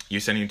 You're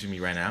sending it to me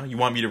right now? You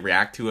want me to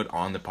react to it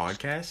on the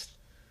podcast?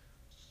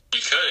 You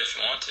could if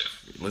you want to.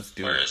 Let's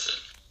do it. Where is it?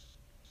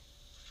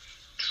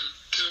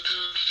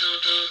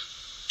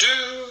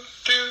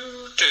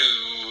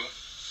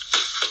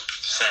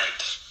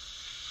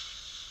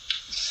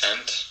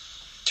 Sent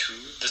to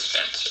the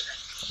Spencer.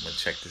 I'm gonna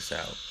check this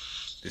out.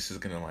 This is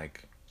gonna,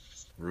 like,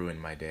 ruin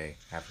my day.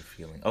 I have a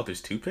feeling. Oh,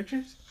 there's two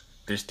pictures?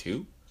 There's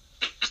two?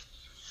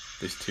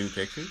 There's two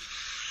pictures?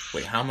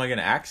 Wait, how am I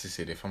gonna access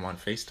it if I'm on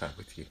FaceTime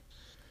with you?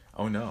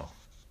 Oh no.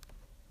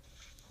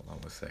 Hold on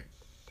one sec.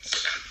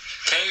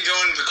 Can you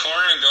go into the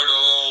corner and go to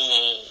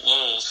a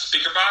little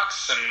speaker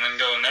box and then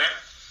go in there?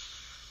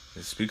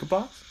 The speaker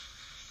box?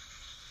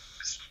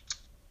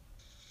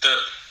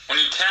 When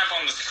you tap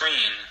on the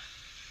screen.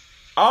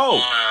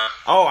 Oh!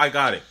 I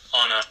got it.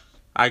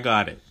 I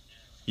got it.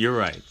 You're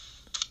right.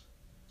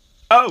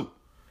 Oh!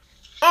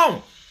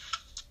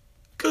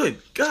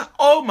 Good God.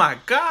 Oh my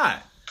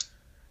God.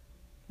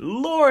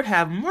 Lord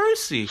have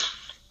mercy.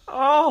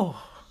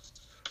 Oh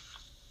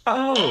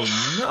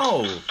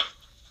no.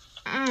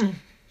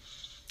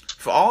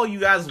 For all you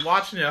guys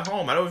watching at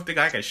home, I don't think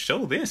I can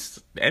show this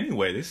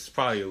anyway. This is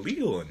probably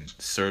illegal in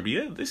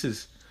Serbia. This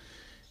is...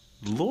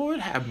 Lord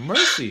have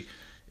mercy.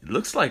 It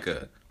looks like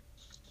a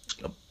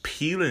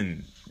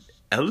peeling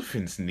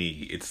elephant's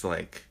knee. It's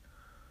like...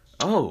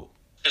 Oh.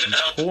 You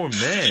poor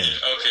man.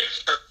 Okay.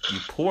 You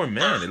poor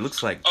man. It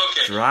looks like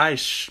dry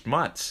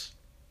schmutz.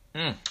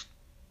 There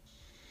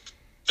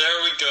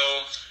we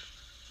go.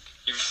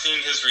 You've seen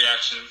his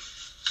reaction.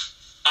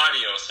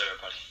 Adios,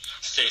 everybody.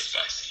 Stay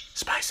spicy.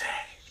 Spicy.